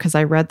PR? Because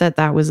I read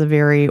that was a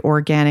very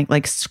organic,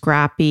 like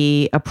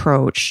scrappy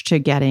approach to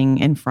getting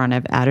in front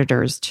of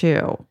editors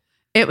too.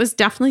 It was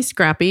definitely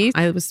scrappy.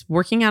 I was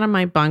working out of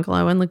my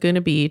bungalow in Laguna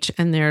Beach,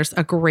 and there's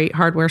a great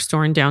hardware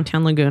store in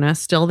downtown Laguna,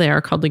 still there,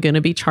 called Laguna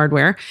Beach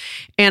Hardware.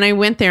 And I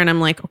went there and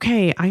I'm like,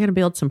 okay, I got to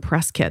build some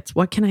press kits.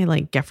 What can I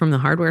like get from the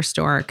hardware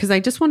store? Because I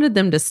just wanted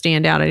them to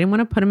stand out. I didn't want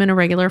to put them in a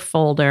regular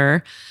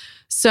folder.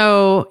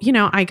 So,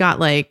 I got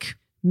like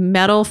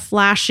metal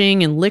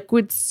flashing and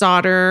liquid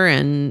solder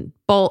and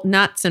bolt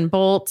nuts and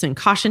bolts and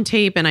caution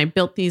tape. And I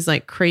built these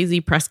like crazy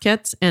press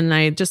kits. And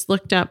I just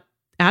looked up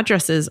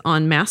addresses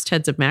on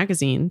mastheads of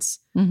magazines,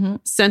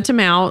 sent them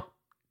out,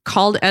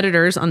 called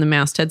editors on the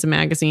mastheads of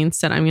magazines,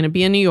 said, "I'm going to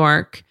be in New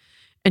York,"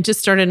 and just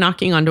started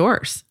knocking on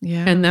doors.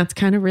 Yeah. And that's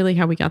kind of really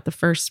how we got the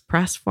first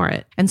press for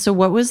it. And so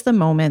what was the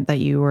moment that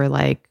you were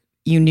like,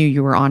 you knew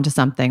you were onto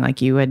something,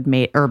 like you had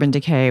made Urban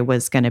Decay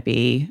was going to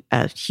be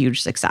a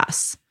huge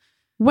success?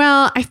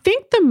 Well, I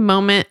think the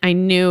moment I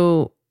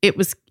knew it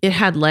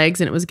had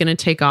legs and it was going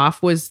to take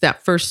off was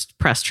that first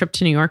press trip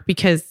to New York,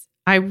 because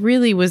I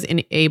really was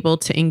able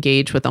to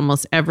engage with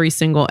almost every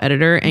single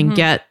editor and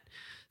get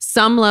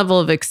some level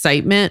of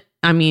excitement.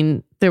 I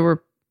mean, there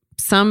were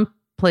some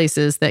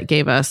places that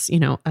gave us,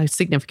 a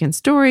significant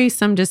story.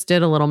 Some just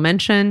did a little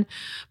mention,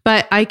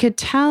 but I could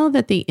tell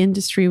that the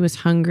industry was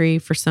hungry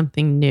for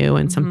something new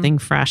and something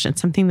fresh and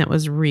something that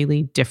was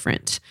really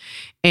different.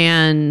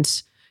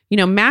 And,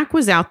 MAC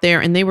was out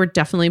there and they were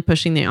definitely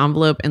pushing the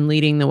envelope and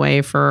leading the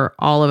way for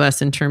all of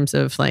us in terms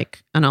of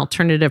like an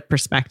alternative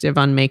perspective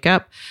on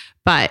makeup.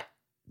 But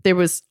there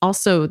was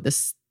also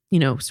this,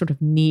 sort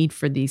of need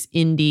for these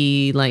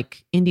indie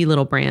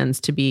little brands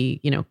to be,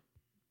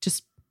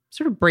 just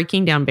sort of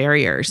breaking down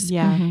barriers.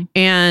 Yeah. Mm-hmm.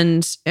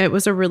 And it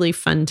was a really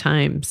fun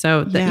time.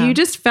 So you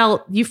just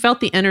felt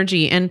the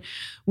energy. And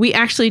we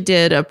actually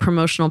did a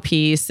promotional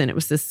piece and it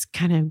was this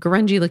kind of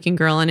grungy looking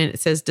girl and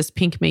it says, "Does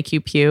pink make you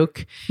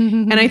puke?"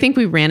 And I think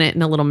we ran it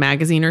in a little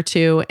magazine or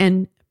two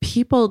and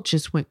people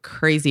just went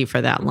crazy for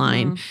that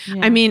line.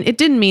 Yeah. I mean, it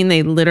didn't mean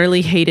they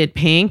literally hated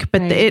pink,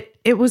 but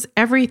it was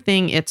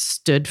everything it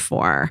stood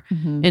for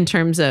in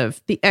terms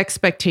of the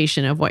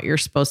expectation of what you're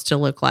supposed to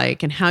look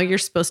like and how you're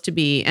supposed to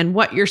be and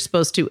what you're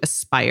supposed to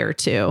aspire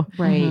to.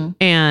 Right.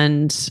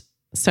 And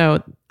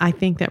so I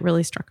think that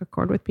really struck a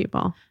chord with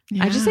people.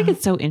 I just think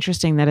it's so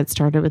interesting that it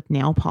started with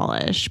nail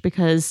polish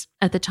because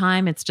at the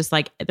time it's just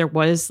like there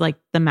was like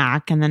the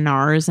MAC and the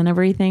NARS and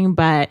everything,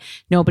 but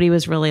nobody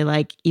was really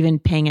like even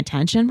paying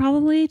attention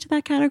probably to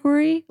that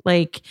category.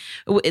 Like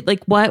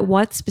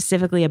what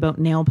specifically about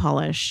nail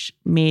polish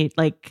made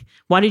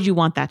why did you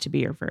want that to be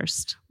your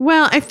first?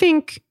 Well, I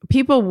think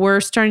people were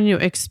starting to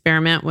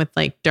experiment with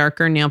like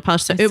darker nail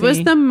polish. So it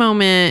was the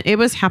moment, it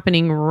was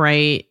happening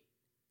right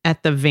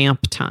at the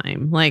vamp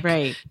time.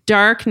 Like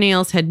dark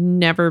nails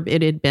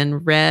it had been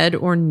red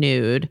or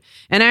nude.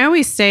 And I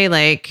always say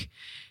like,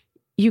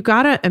 you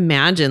got to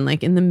imagine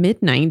like in the mid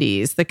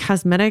 90s, the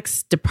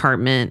cosmetics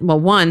department, well,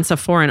 one,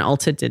 Sephora and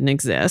Ulta didn't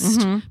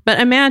exist,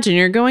 but imagine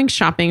you're going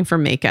shopping for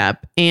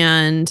makeup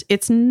and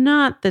it's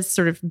not this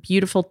sort of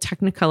beautiful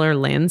Technicolor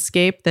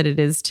landscape that it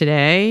is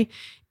today.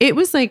 It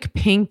was like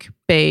pink,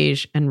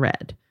 beige, and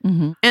red.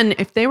 And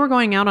if they were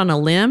going out on a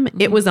limb,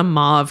 it was a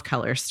mauve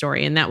color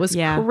story. And that was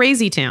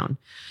crazy town.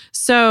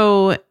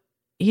 So,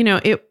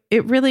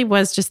 it really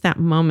was just that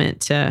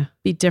moment to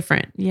be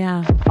different.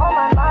 Yeah.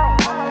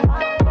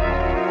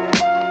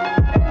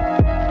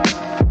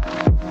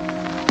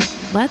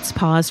 Let's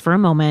pause for a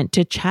moment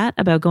to chat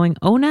about going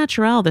au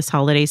naturel this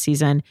holiday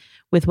season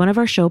with one of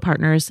our show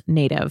partners,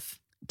 Native.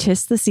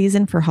 'Tis the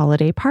season for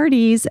holiday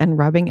parties and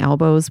rubbing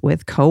elbows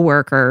with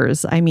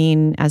coworkers. I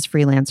mean, as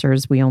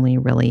freelancers, we only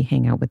really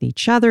hang out with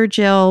each other,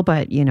 Jill,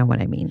 but you know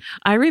what I mean.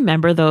 I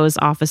remember those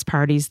office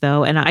parties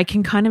though, and I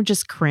can kind of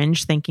just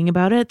cringe thinking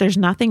about it. There's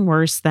nothing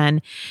worse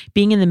than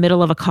being in the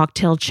middle of a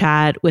cocktail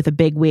chat with a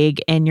big wig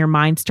and your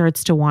mind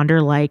starts to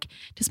wander like,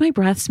 does my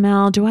breath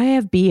smell? Do I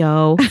have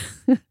BO?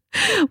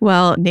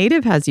 Well,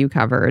 Native has you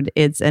covered.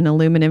 It's an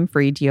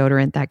aluminum-free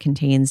deodorant that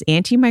contains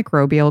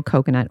antimicrobial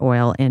coconut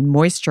oil and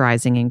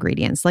moisturizing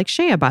ingredients like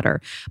shea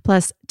butter,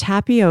 plus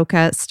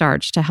tapioca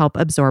starch to help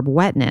absorb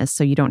wetness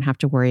so you don't have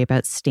to worry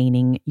about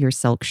staining your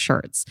silk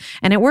shirts.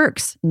 And it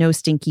works. No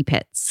stinky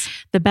pits.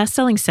 The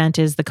best-selling scent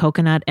is the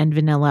coconut and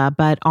vanilla,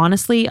 but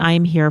honestly,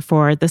 I'm here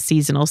for the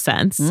seasonal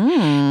scents.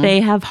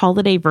 They have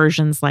holiday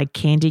versions like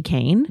candy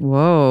cane.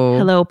 Whoa.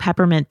 Hello,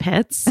 peppermint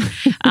pits.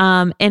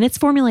 And it's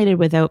formulated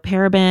without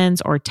parabens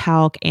or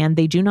talc, and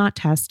they do not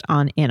test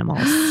on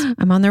animals.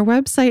 I'm on their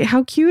website.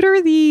 How cute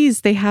are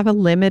these? They have a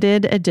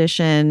limited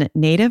edition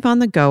Native on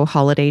the Go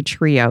holiday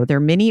trio. They're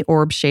mini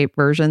orb-shaped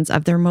versions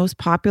of their most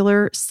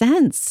popular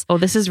scents. Oh,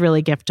 this is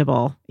really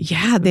giftable.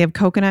 Yeah, they have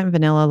coconut and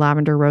vanilla,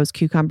 lavender, rose,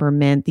 cucumber,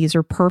 mint. These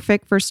are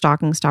perfect for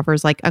stocking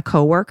stuffers like a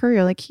coworker.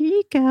 You're like, here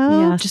you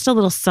go. Yeah, just a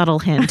little subtle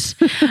hint.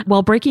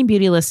 Well, Breaking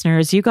Beauty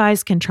listeners, you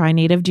guys can try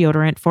Native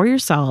deodorant for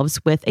yourselves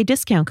with a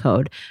discount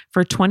code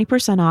for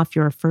 20% off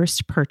your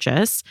first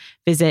purchase.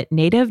 Visit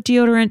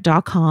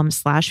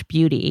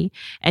nativedeodorant.com/beauty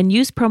and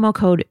use promo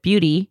code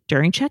BEAUTY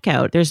during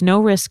checkout. There's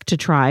no risk to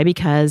try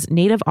because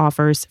Native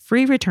offers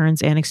free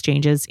returns and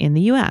exchanges in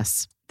the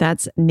US.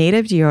 That's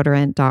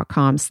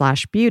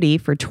nativedeodorant.com/beauty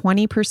for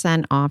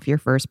 20% off your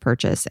first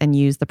purchase and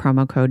use the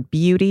promo code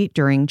BEAUTY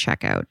during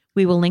checkout.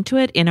 We will link to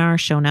it in our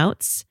show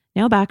notes.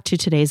 Now back to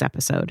today's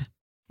episode.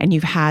 And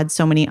you've had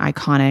so many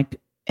iconic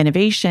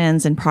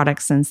innovations and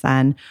products since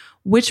then.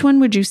 Which one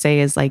would you say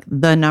is like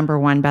the number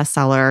one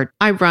bestseller?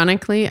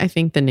 Ironically, I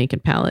think the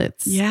Naked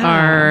palettes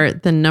are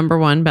the number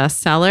one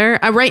bestseller.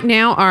 Right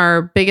now,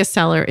 our biggest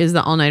seller is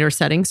the all-nighter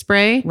setting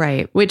spray,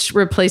 which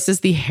replaces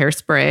the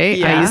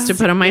hairspray I used to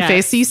put on my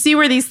face. So you see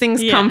where these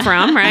things come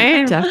from,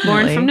 right? Definitely.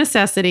 Born from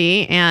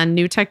necessity and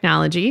new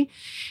technology.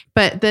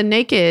 But the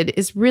Naked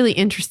is really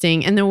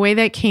interesting. And the way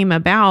that came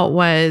about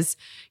was,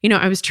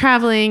 I was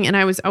traveling and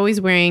I was always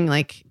wearing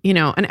like,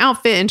 an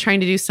outfit and trying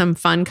to do some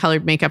fun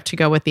colored makeup to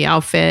go with the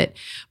outfit.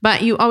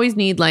 But you always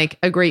need like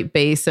a great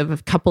base of a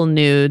couple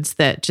nudes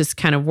that just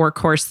kind of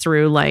workhorse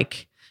through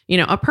like,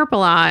 a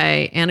purple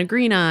eye and a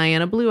green eye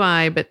and a blue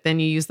eye, but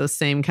then you use those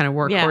same kind of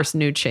workhorse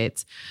nude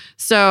shades.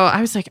 So I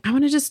was like, I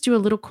want to just do a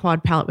little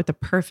quad palette with the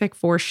perfect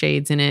 4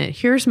 shades in it.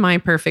 Here's my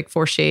perfect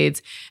 4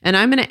 shades. And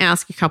I'm going to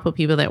ask a couple of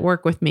people that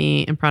work with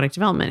me in product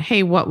development,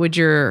 hey, what would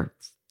your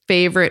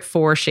favorite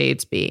 4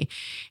 shades be?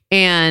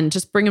 And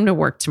just bring them to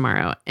work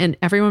tomorrow. And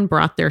everyone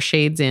brought their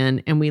shades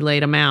in and we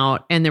laid them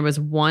out. And there was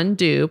one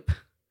dupe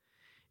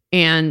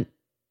and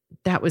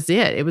that was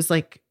it. It was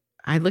like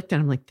I looked at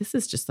it, I'm like, this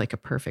is just like a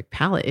perfect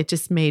palette. It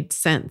just made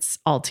sense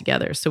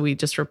altogether. So we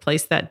just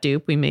replaced that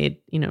dupe. We made,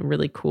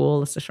 really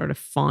cool. It's a sort of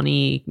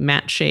fawny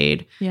matte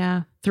shade.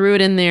 Yeah. Threw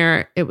it in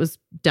there. It was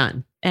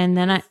done. And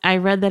then I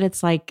read that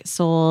it's like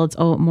sold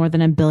more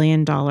than $1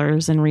 billion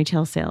in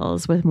retail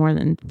sales with more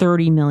than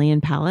 30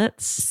 million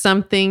palettes.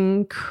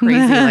 Something crazy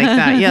like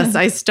that. Yes,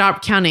 I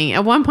stopped counting.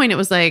 At one point it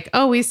was like,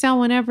 we sell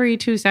one every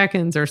 2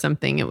 seconds or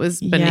something. It was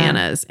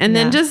bananas. And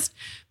then just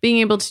being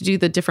able to do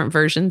the different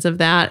versions of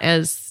that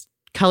as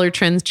color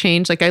trends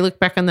change. Like I look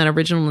back on that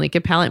original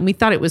Naked palette and we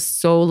thought it was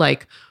so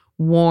like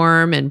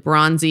warm and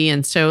bronzy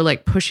and so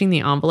like pushing the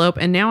envelope.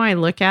 And now I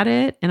look at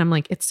it and I'm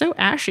like, it's so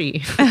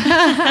ashy.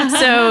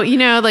 So,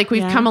 like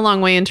we've come a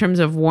long way in terms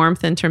of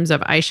warmth, in terms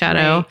of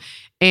eyeshadow. Right.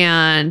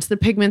 And the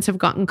pigments have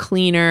gotten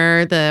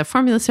cleaner. The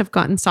formulas have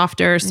gotten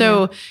softer.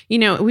 So,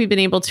 we've been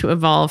able to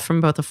evolve from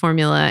both a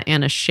formula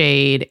and a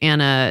shade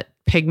and a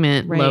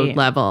pigment load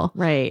level.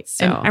 Right.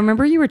 So and I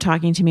remember you were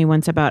talking to me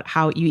once about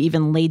how you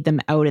even laid them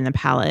out in the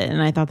palette.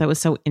 And I thought that was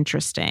so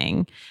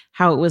interesting,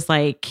 how it was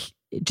like,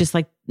 just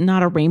like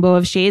not a rainbow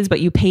of shades,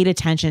 but you paid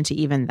attention to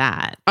even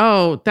that.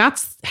 Oh,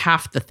 that's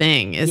half the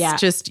thing.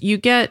 It's just you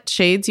get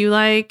shades you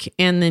like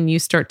and then you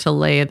start to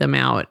lay them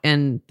out.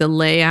 And the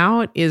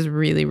layout is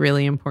really,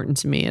 really important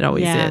to me. It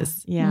always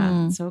is.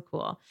 Yeah. So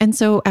cool. And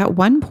so at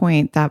one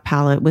point that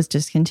palette was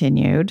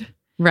discontinued.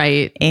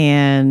 Right.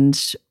 And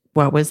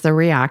what was the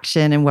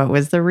reaction and what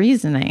was the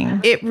reasoning?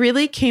 It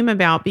really came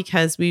about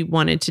because we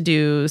wanted to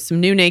do some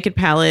new Naked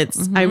palettes.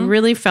 Mm-hmm. I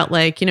really felt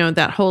like,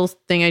 that whole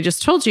thing I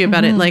just told you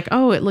about it, like,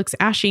 it looks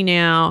ashy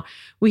now.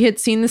 We had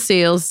seen the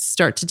sales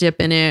start to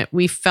dip in it.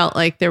 We felt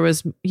like there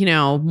was,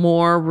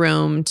 more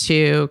room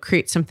to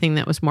create something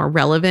that was more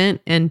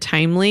relevant and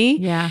timely.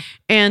 Yeah.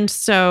 And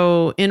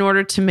so in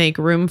order to make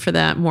room for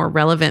that more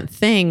relevant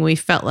thing, we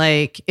felt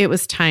like it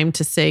was time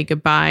to say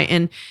goodbye.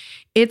 And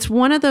it's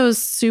one of those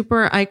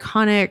super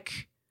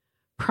iconic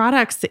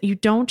products that you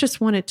don't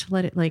just want it to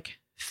let it like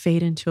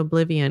fade into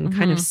oblivion,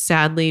 kind of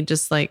sadly,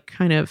 just like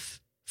kind of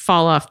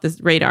fall off the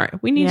radar.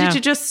 We need you to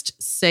just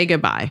say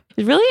goodbye.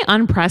 It's really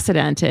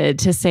unprecedented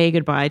to say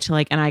goodbye to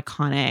like an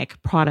iconic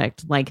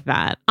product like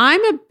that.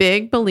 I'm a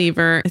big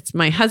believer. It's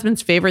my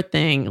husband's favorite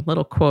thing, a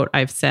little quote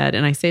I've said,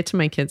 and I say it to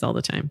my kids all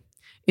the time.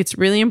 It's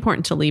really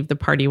important to leave the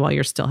party while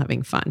you're still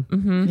having fun.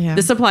 Mm-hmm. Yeah.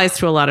 This applies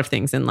to a lot of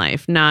things in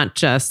life, not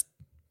just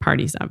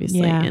parties,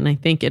 obviously. Yeah. And I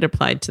think it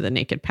applied to the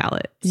Naked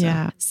palette. So.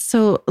 Yeah.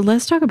 So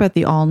let's talk about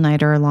the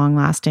all-nighter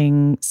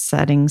long-lasting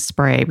setting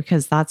spray,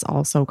 because that's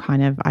also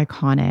kind of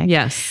iconic.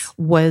 Yes.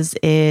 Was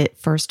it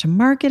first to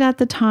market at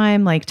the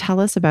time? Like, tell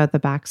us about the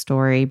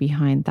backstory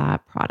behind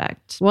that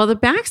product. Well, the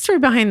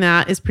backstory behind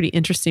that is pretty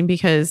interesting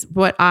because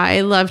what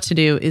I love to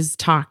do is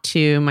talk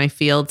to my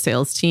field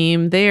sales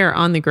team. They are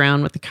on the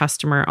ground with the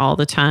customer all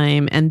the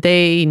time and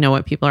they know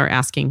what people are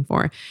asking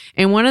for.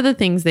 And one of the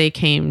things they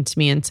came to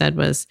me and said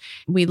was,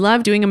 we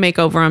love doing a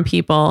makeover on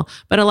people,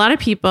 but a lot of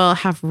people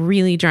have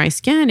really dry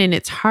skin and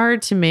it's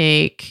hard to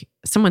make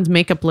someone's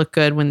makeup look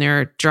good when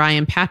they're dry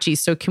and patchy.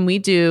 So can we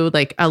do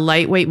like a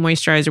lightweight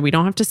moisturizer? We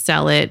don't have to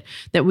sell it,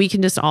 that we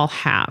can just all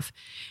have.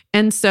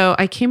 And so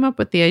I came up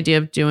with the idea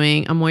of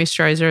doing a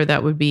moisturizer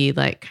that would be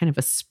like kind of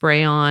a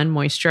spray-on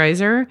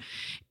moisturizer.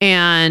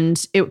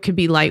 And it could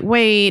be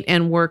lightweight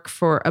and work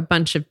for a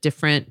bunch of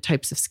different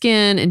types of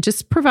skin and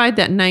just provide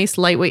that nice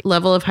lightweight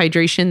level of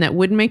hydration that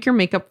wouldn't make your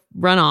makeup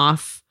run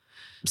off.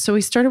 So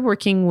we started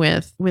working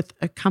with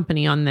a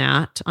company on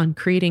that, on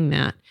creating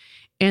that.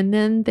 And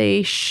then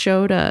they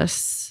showed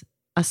us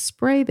a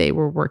spray they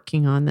were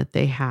working on that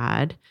they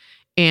had.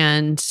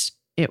 And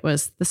it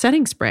was the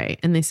setting spray.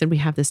 And they said, we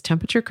have this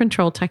temperature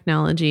control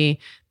technology.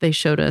 They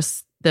showed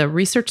us the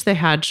research they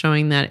had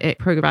showing that it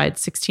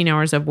provides 16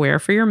 hours of wear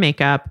for your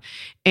makeup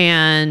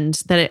and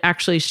that it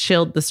actually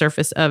chilled the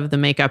surface of the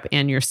makeup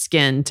and your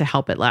skin to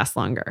help it last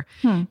longer.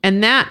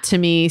 And that to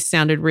me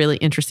sounded really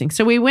interesting.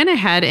 So we went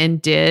ahead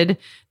and did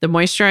the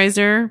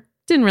moisturizer.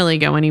 Didn't really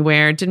go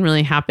anywhere, didn't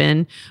really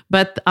happen.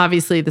 But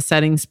obviously the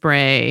setting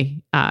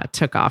spray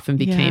took off and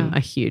became a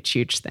huge,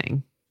 huge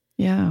thing.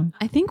 Yeah.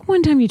 I think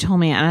one time you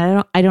told me,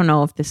 and I don't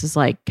know if this is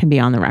like can be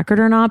on the record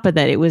or not, but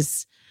that it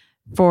was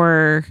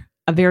for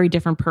a very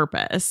different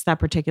purpose, that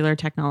particular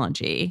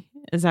technology.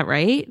 Is that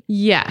right?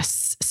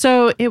 Yes.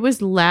 So it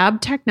was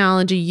lab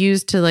technology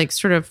used to like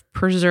sort of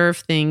preserve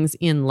things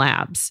in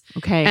labs.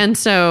 Okay. And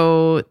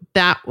so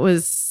that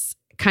was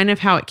kind of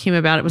how it came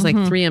about. It was like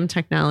 3M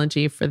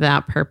technology for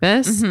that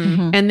purpose.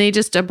 And they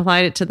just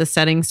applied it to the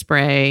setting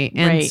spray.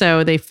 And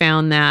so they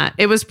found that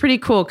it was pretty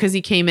cool because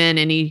he came in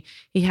and he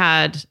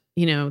had,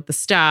 the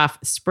stuff,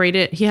 sprayed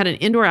it. He had an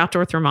indoor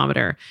outdoor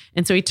thermometer.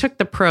 And so he took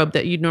the probe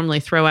that you'd normally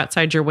throw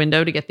outside your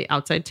window to get the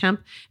outside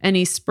temp and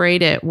he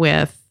sprayed it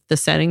with the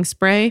setting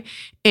spray.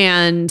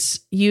 And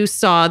you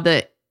saw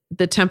that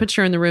the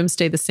temperature in the room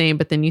stayed the same,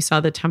 but then you saw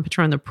the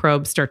temperature on the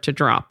probe start to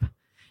drop.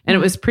 And it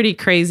was pretty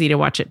crazy to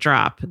watch it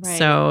drop. Right.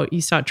 So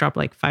you saw it drop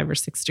like 5 or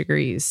 6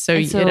 degrees. So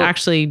it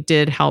actually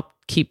did help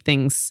keep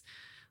things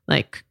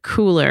like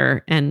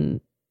cooler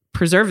and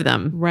preserve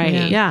them.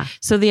 Right. Yeah.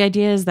 So the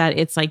idea is that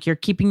it's like you're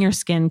keeping your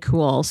skin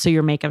cool so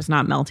your makeup's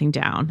not melting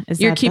down.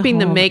 You're keeping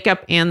the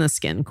makeup and the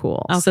skin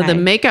cool. Okay. So the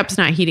makeup's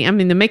not heating. I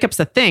mean, the makeup's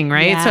a thing,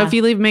 right? Yeah. So if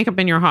you leave makeup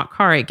in your hot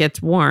car, it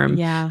gets warm.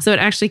 Yeah. So it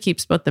actually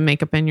keeps both the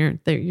makeup and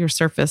your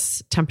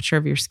surface temperature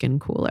of your skin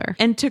cooler.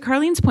 And to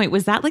Carlene's point,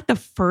 was that like the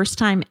first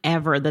time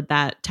ever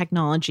that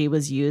technology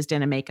was used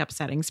in a makeup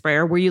setting spray?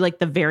 Or were you like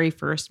the very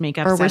first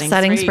makeup or setting were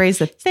setting spray?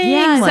 sprays a thing?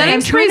 Yeah,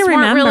 setting sprays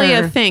weren't really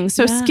a thing.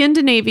 So Yeah.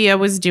 Skindinavia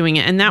was doing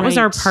it, and that was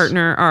our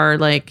partner, our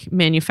like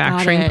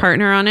manufacturing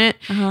partner on it.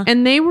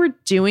 And they were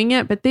doing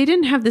it, but they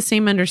didn't have the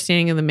same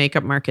understanding of the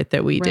makeup market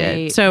that we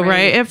did. So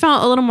it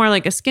felt a little more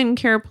like a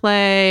skincare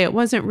play. It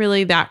wasn't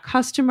really that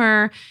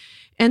customer.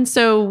 And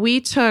so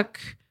we took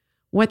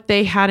what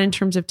they had in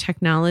terms of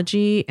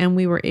technology, and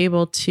we were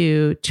able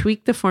to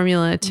tweak the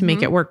formula to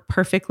make it work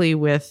perfectly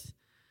with,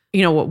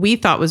 what we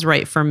thought was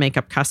right for a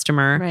makeup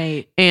customer.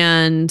 Right.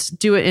 And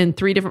do it in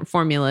 3 different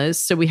formulas.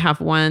 So we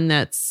have one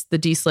that's the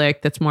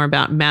D-Slick, that's more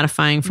about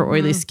mattifying for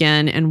oily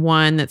skin, and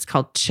one that's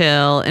called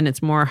Chill, and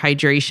it's more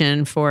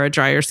hydration for a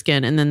drier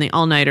skin. And then the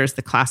All-Nighter is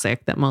the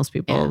classic that most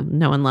people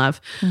know and love.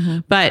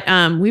 But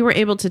we were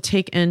able to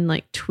take and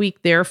like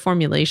tweak their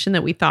formulation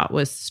that we thought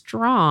was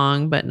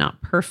strong, but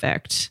not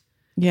perfect.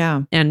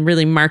 Yeah. And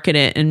really market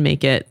it and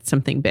make it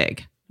something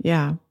big.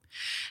 Yeah.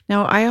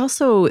 Now, I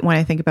also, when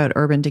I think about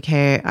Urban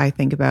Decay, I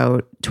think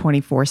about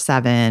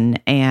 24/7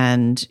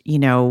 and,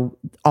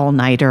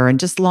 all-nighter and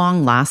just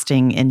long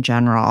lasting in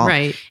general.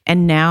 Right.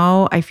 And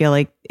now I feel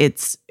like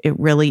it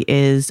really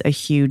is a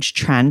huge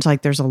trend.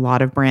 Like there's a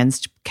lot of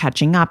brands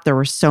catching up. There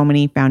were so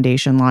many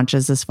foundation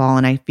launches this fall,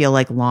 and I feel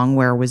like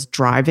longwear was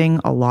driving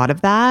a lot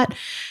of that.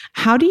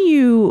 How do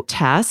you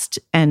test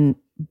and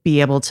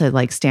be able to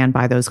like stand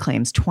by those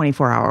claims,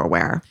 24-hour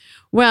wear?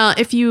 Well,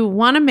 if you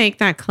want to make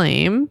that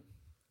claim,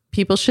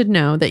 people should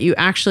know that you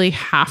actually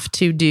have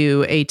to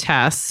do a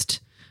test,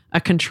 a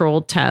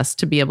controlled test,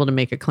 to be able to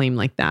make a claim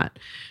like that.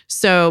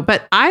 So,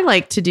 but I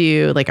like to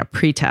do like a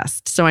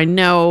pre-test, so I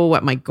know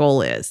what my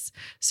goal is.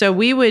 So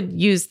we would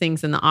use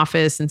things in the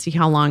office and see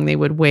how long they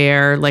would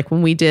wear. Like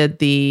when we did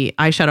the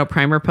eyeshadow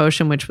primer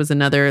potion, which was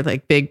another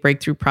like big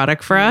breakthrough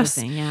product for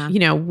us.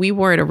 Yeah. We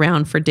wore it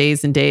around for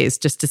days and days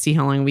just to see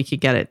how long we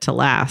could get it to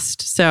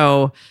last.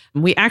 So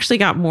we actually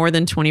got more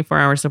than 24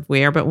 hours of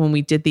wear, but when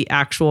we did the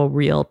actual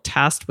real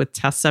test with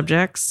test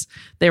subjects,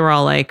 they were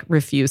all like,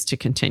 refused to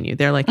continue.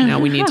 They're like, no,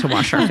 we need to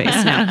wash our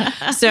face now.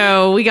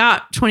 So we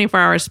got 24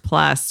 hours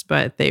plus,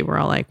 but they were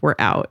all like, we're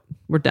out,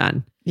 we're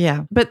done.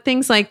 Yeah. But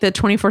things like the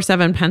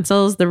 24/7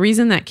 pencils, the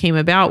reason that came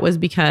about was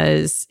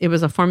because it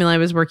was a formula I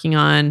was working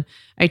on.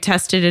 I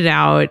tested it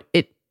out.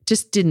 It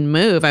just didn't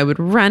move. I would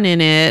run in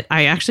it.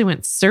 I actually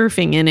went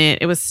surfing in it.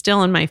 It was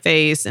still in my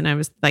face. And I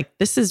was like,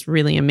 this is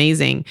really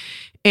amazing.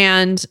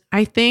 And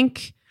I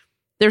think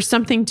there's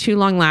something too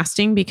long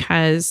lasting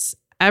because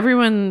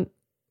everyone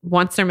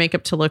wants their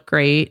makeup to look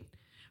great.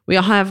 We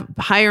all have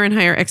higher and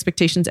higher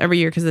expectations every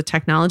year because the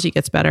technology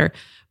gets better.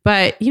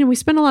 But, we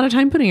spend a lot of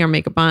time putting our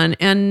makeup on.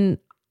 And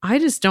I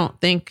just don't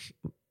think,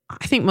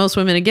 I think most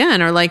women,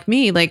 again, are like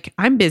me. Like,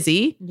 I'm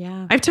busy.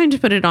 Yeah. I have time to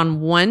put it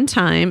on one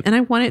time, and I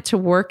want it to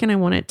work, and I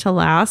want it to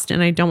last,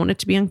 and I don't want it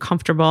to be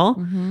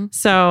uncomfortable.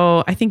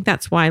 So I think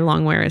that's why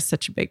long wear is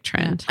such a big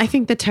trend. I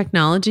think the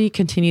technology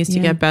continues to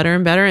get better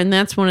and better. And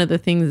that's one of the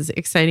things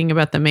exciting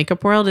about the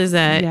makeup world is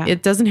that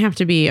it doesn't have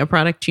to be a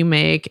product you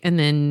make and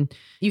then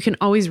you can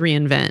always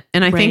reinvent.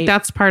 And I think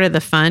that's part of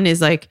the fun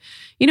is like,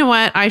 you know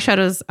what?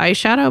 Eyeshadow's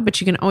eyeshadow, but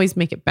you can always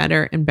make it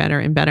better and better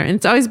and better. And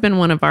it's always been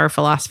one of our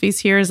philosophies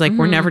here is like,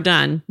 we're never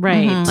done.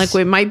 Right. Like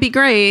it might be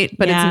great,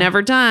 but it's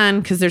never done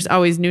because there's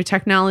always new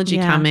technology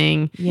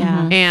coming.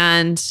 Yeah.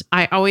 And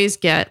I always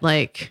get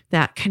like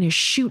that kind of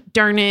shoot,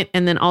 darn it.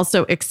 And then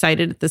also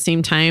excited at the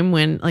same time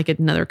when like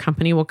another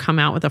company will come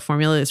out with a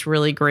formula that's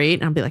really great.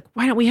 And I'll be like,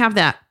 why don't we have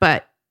that?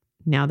 But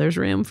now there's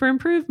room for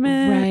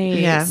improvement.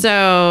 Right. Yeah.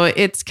 So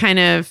it's kind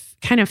of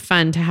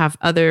fun to have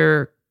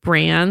other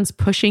brands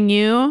pushing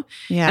you.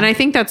 Yeah. And I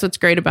think that's what's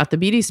great about the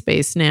beauty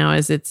space now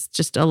is it's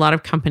just a lot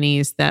of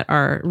companies that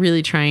are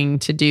really trying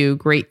to do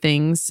great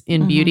things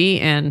in beauty.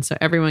 And so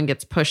everyone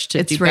gets pushed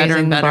to do better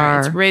and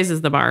better. It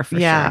raises the bar for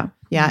sure.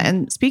 Yeah.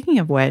 And speaking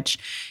of which,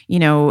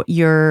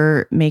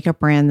 your makeup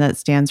brand that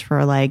stands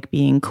for like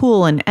being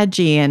cool and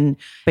edgy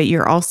but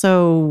you're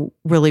also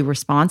really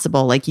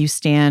responsible. Like you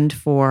stand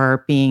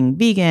for being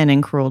vegan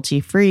and cruelty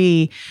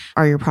free.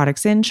 Are your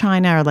products in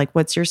China or like,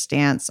 what's your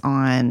stance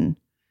on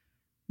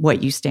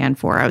what you stand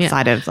for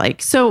outside of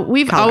like, so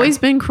we've color? always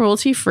been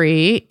cruelty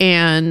free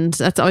and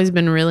that's always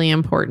been really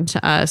important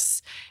to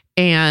us.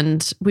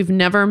 And we've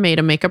never made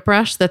a makeup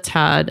brush that's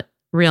had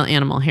real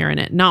animal hair in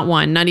it. Not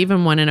one, not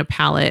even one in a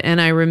palette.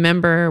 And I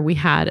remember we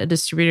had a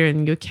distributor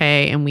in the UK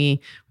and we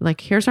were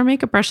like, here's our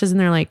makeup brushes. And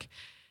they're like,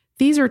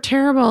 these are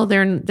terrible.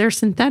 They're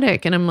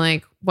synthetic. And I'm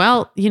like,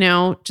 well,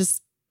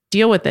 just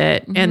deal with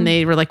it. And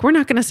they were like, we're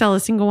not going to sell a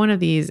single one of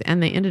these.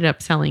 And they ended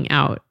up selling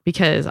out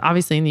because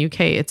obviously in the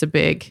UK, it's a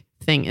big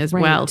thing as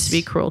well, to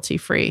be cruelty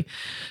free.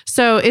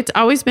 So it's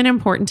always been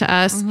important to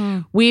us.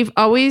 We've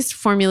always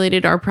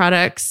formulated our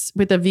products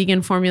with a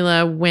vegan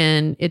formula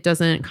when it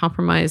doesn't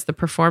compromise the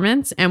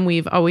performance. And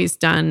we've always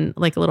done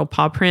like a little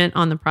paw print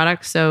on the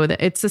product so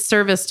that it's a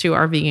service to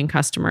our vegan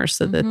customers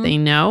so that they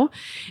know.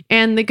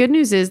 And the good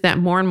news is that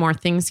more and more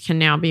things can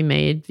now be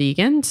made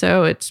vegan.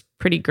 So it's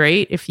pretty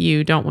great. If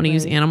you don't want to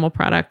use animal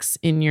products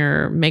in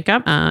your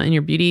makeup, in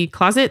your beauty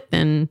closet,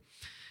 then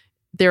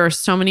there are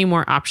so many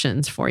more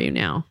options for you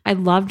now. I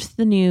loved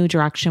the new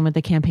direction with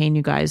the campaign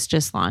you guys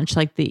just launched,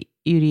 like the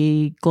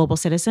UD Global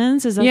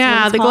Citizens. Is that what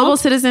it's the called? Global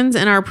Citizens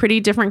and our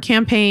Pretty Different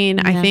campaign.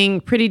 I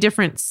think Pretty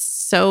Different,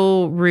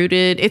 so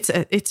rooted.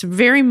 It's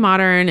very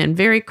modern and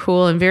very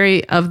cool and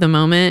very of the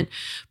moment,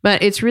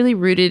 but it's really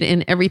rooted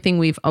in everything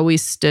we've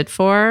always stood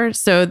for.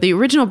 So the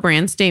original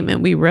brand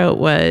statement we wrote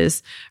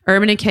was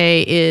Urban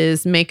Decay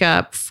is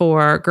makeup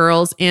for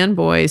girls and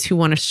boys who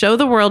want to show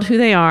the world who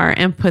they are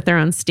and put their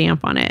own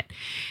stamp on it.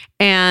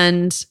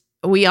 And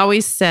we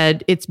always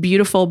said it's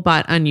beautiful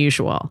but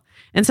unusual.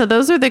 And so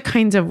those are the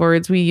kinds of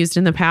words we used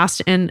in the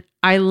past. And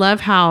I love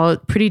how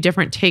Pretty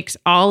Different takes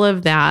all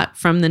of that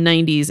from the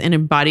 90s and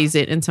embodies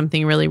it in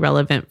something really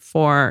relevant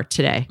for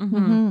today.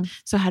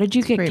 So how did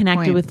you get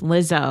connected with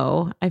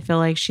Lizzo? I feel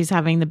like she's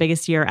having the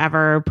biggest year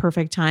ever,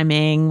 perfect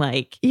timing.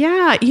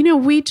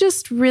 We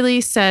just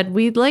really said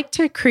we'd like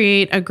to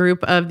create a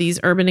group of these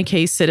Urban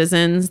Decay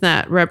citizens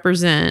that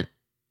represent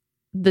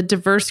the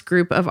diverse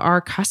group of our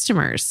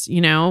customers,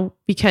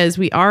 because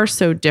we are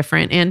so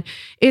different. And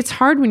it's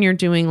hard when you're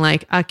doing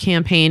like a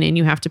campaign and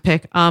you have to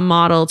pick a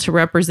model to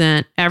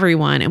represent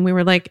everyone. And we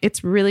were like,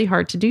 it's really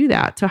hard to do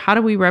that. So how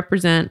do we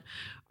represent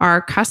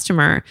our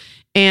customer?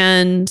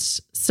 And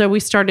so we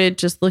started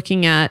just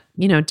looking at,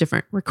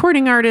 different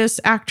recording artists,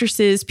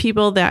 actresses,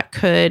 people that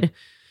could,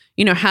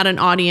 had an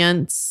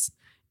audience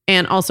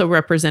and also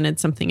represented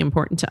something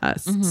important to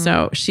us.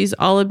 So she's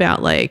all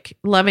about like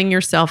loving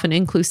yourself and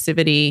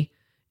inclusivity.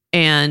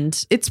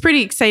 And it's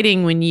pretty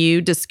exciting when you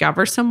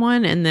discover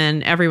someone and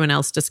then everyone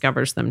else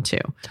discovers them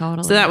too.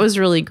 Totally. So that was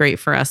really great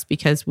for us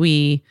because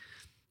we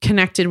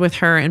connected with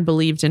her and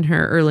believed in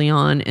her early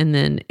on. And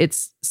then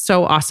it's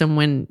so awesome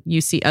when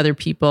you see other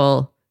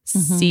people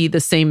see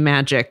the same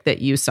magic that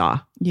you saw.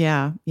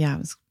 Yeah. Yeah. It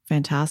was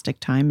fantastic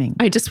timing.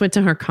 I just went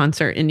to her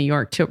concert in New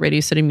York to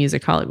Radio City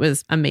Music Hall. It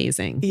was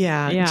amazing.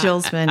 Yeah.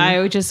 Jill's been...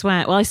 I just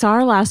went... Well, I saw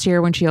her last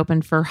year when she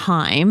opened for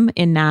Haim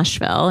in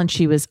Nashville, and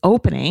she was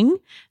opening. And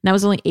that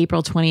was only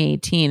April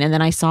 2018. And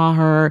then I saw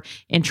her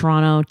in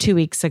Toronto 2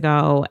 weeks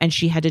ago, and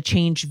she had to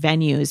change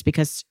venues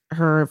because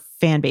her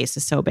fan base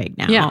is so big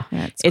now. Yeah,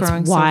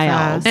 it's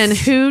wild. So and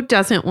who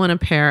doesn't want a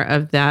pair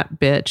of that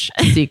bitch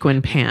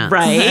sequin pants?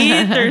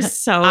 Right? They're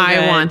so good.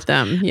 I want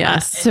them.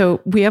 Yes. So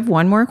we have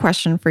one more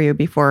question for you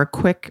before a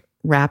quick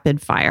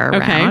rapid fire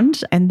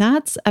round. And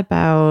that's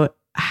about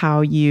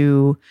how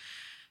you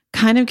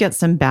kind of get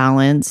some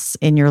balance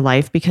in your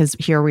life, because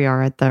here we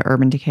are at the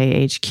Urban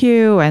Decay HQ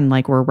and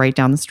like we're right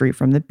down the street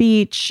from the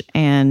beach.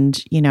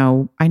 And,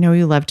 I know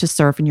you love to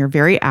surf and you're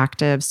very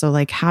active. So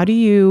like, how do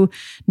you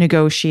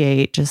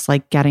negotiate just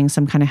like getting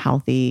some kind of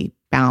healthy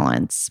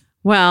balance?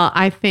 Well,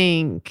 I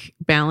think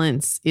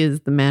balance is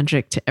the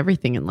magic to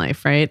everything in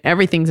life, right?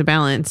 Everything's a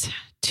balance.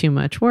 Too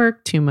much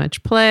work, too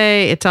much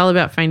play. It's all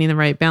about finding the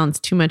right balance.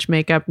 Too much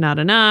makeup, not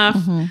enough.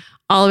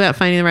 All about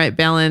finding the right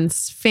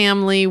balance,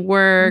 family,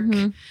 work.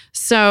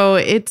 So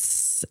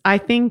I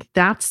think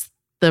that's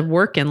the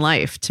work in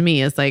life to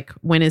me, is like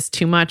when is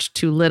too much,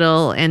 too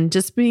little, and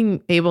just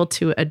being able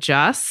to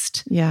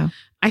adjust. Yeah.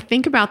 I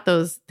think about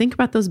those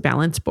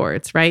balance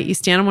boards, right? You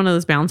stand on one of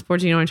those balance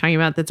boards, you know what I'm talking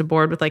about? That's a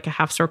board with like a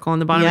half circle on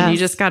the bottom and you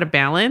just got to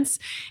balance,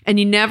 and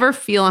you never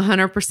feel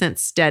 100%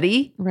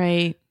 steady.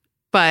 Right.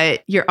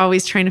 But you're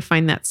always trying to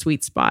find that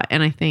sweet spot.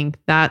 And I think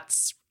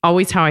that's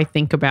always how I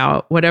think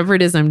about whatever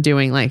it is I'm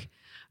doing. Like,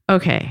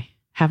 okay,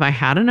 have I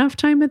had enough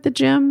time at the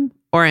gym,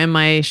 or am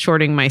I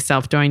shorting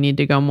myself? Do I need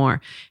to go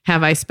more?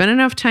 Have I spent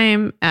enough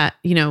time at,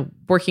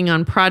 working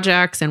on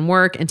projects and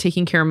work and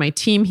taking care of my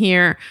team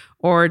here?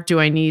 Or do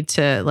I need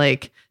to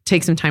like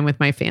take some time with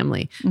my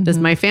family? Does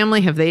my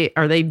family,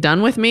 are they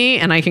done with me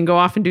and I can go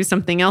off and do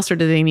something else, or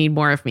do they need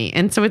more of me?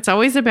 And so it's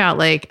always about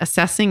like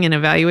assessing and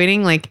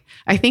evaluating. Like,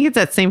 I think it's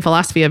that same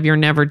philosophy of you're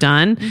never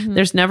done.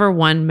 There's never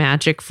one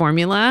magic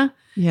formula.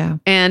 Yeah.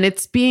 And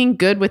it's being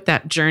good with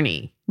that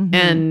journey.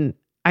 And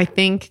I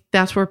think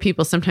that's where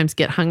people sometimes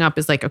get hung up,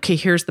 is like, okay,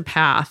 here's the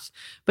path.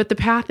 But the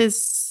path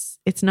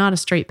it's not a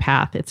straight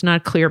path. It's not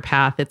a clear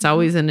path. It's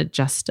always an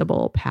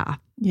adjustable path.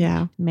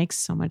 Yeah. Makes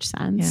so much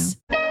sense.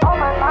 Yeah.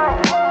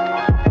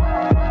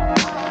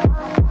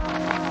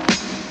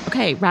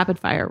 Okay, rapid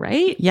fire,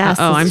 right? Yes.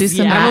 I'm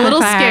a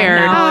little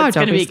scared. No, it's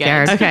don't going to be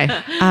scared. good.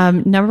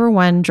 Okay. Number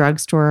one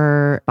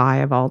drugstore buy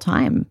of all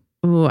time.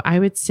 Ooh, I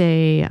would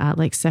say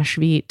like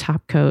Seshvit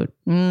top coat.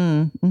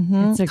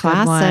 It's a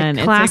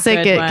classic. Classic.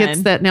 It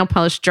gets that nail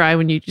polish dry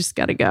when you just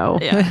got to go.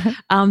 Yeah.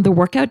 The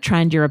workout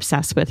trend you're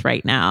obsessed with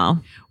right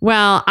now.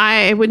 Well,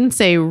 I wouldn't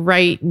say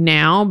right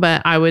now,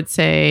 but I would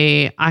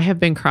say I have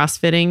been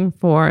CrossFitting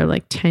for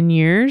like 10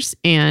 years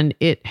and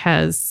it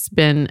has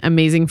been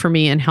amazing for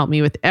me and helped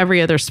me with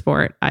every other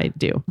sport I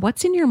do.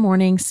 What's in your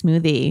morning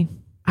smoothie?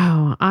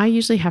 Oh, I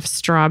usually have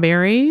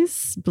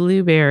strawberries,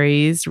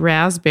 blueberries,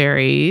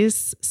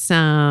 raspberries,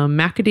 some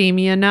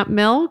macadamia nut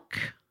milk,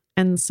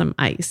 and some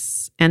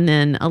ice, and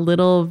then a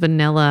little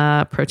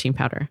vanilla protein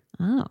powder.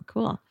 Oh,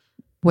 cool.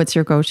 What's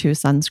your go-to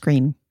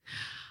sunscreen?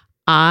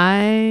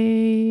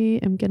 I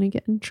am going to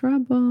get in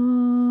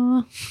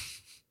trouble.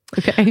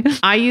 Okay.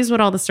 I use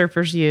what all the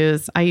surfers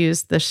use. I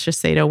use the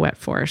Shiseido Wet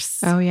Force.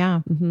 Oh,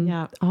 yeah. Mm-hmm.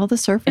 Yeah. All the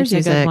surfers It's a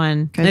use good it.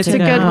 one. It's a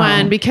good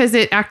one because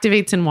it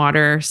activates in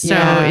water. So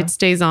Yeah. it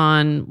stays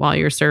on while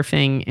you're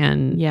surfing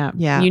and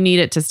Yeah. you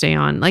need it to stay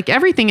on. Like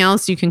everything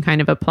else you can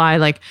kind of apply.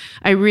 Like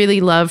I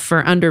really love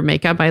for under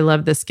makeup, I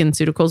love the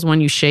SkinCeuticals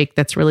one you shake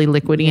that's really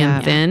liquidy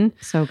and thin.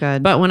 So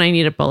good. But when I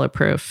need it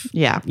bulletproof,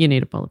 yeah. you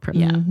need it bulletproof.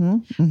 Yeah.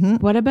 Mm-hmm.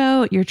 What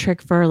about your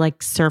trick for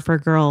like surfer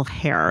girl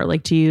hair?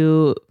 Like, do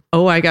you...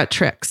 Oh, I got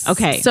tricks.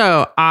 Okay.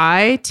 So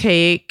I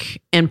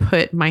take and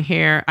put my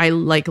hair, I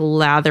like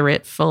lather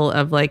it full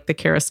of like the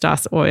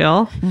Kerastase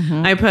oil.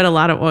 Mm-hmm. I put a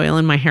lot of oil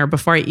in my hair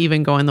before I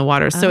even go in the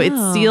water. So it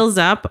seals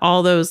up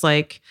all those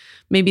like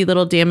maybe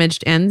little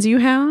damaged ends you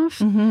have.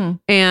 Mm-hmm.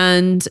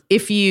 And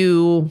if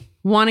you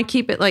want to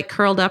keep it like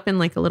curled up in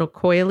like a little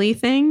coily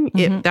thing,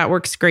 that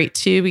works great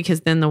too, because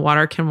then the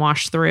water can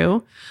wash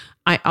through.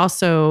 I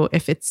also,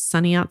 if it's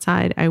sunny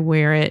outside, I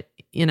wear it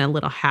in a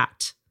little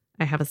hat.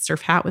 I have a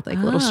surf hat with like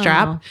a little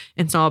strap.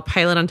 And so I'll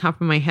pile it on top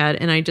of my head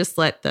and I just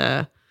let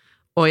the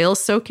oil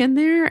soak in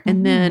there.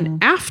 And then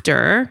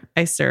after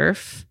I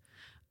surf,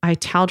 I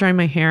towel dry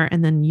my hair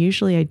and then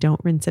usually I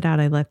don't rinse it out.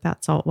 I let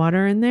that salt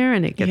water in there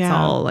and it gets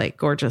all like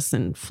gorgeous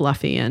and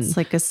fluffy. And it's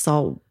like a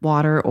salt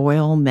water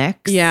oil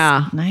mix.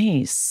 Yeah.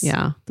 Nice.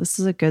 Yeah. This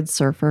is a good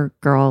surfer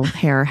girl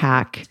hair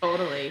hack.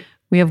 Totally.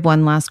 We have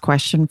one last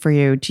question for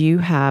you. Do you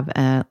have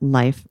a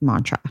life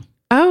mantra?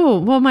 Oh,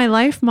 well, my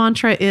life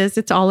mantra is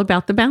it's all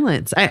about the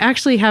balance. I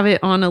actually have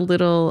it on a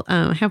little,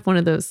 I have one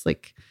of those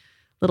like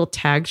little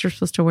tags you're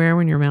supposed to wear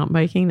when you're mountain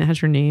biking that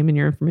has your name and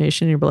your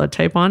information and your blood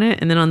type on it.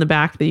 And then on the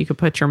back that you could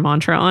put your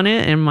mantra on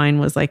it. And mine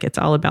was like, it's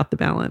all about the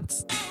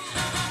balance.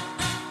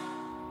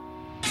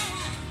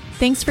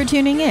 Thanks for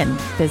tuning in.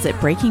 Visit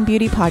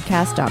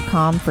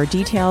breakingbeautypodcast.com for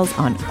details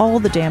on all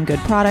the damn good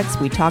products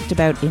we talked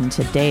about in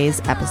today's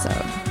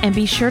episode. And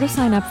be sure to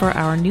sign up for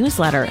our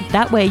newsletter.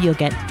 That way you'll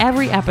get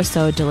every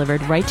episode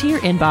delivered right to your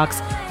inbox.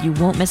 You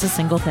won't miss a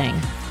single thing.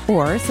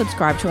 Or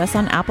subscribe to us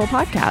on Apple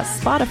Podcasts,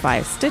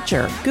 Spotify,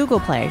 Stitcher, Google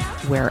Play,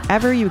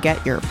 wherever you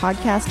get your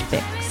podcast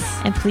fix.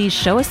 And please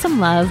show us some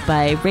love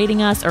by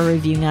rating us or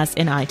reviewing us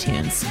in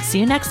iTunes.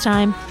 See you next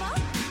time.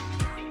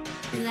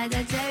 You like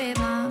that cherry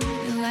bomb.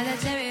 You like that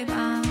cherry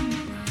bomb.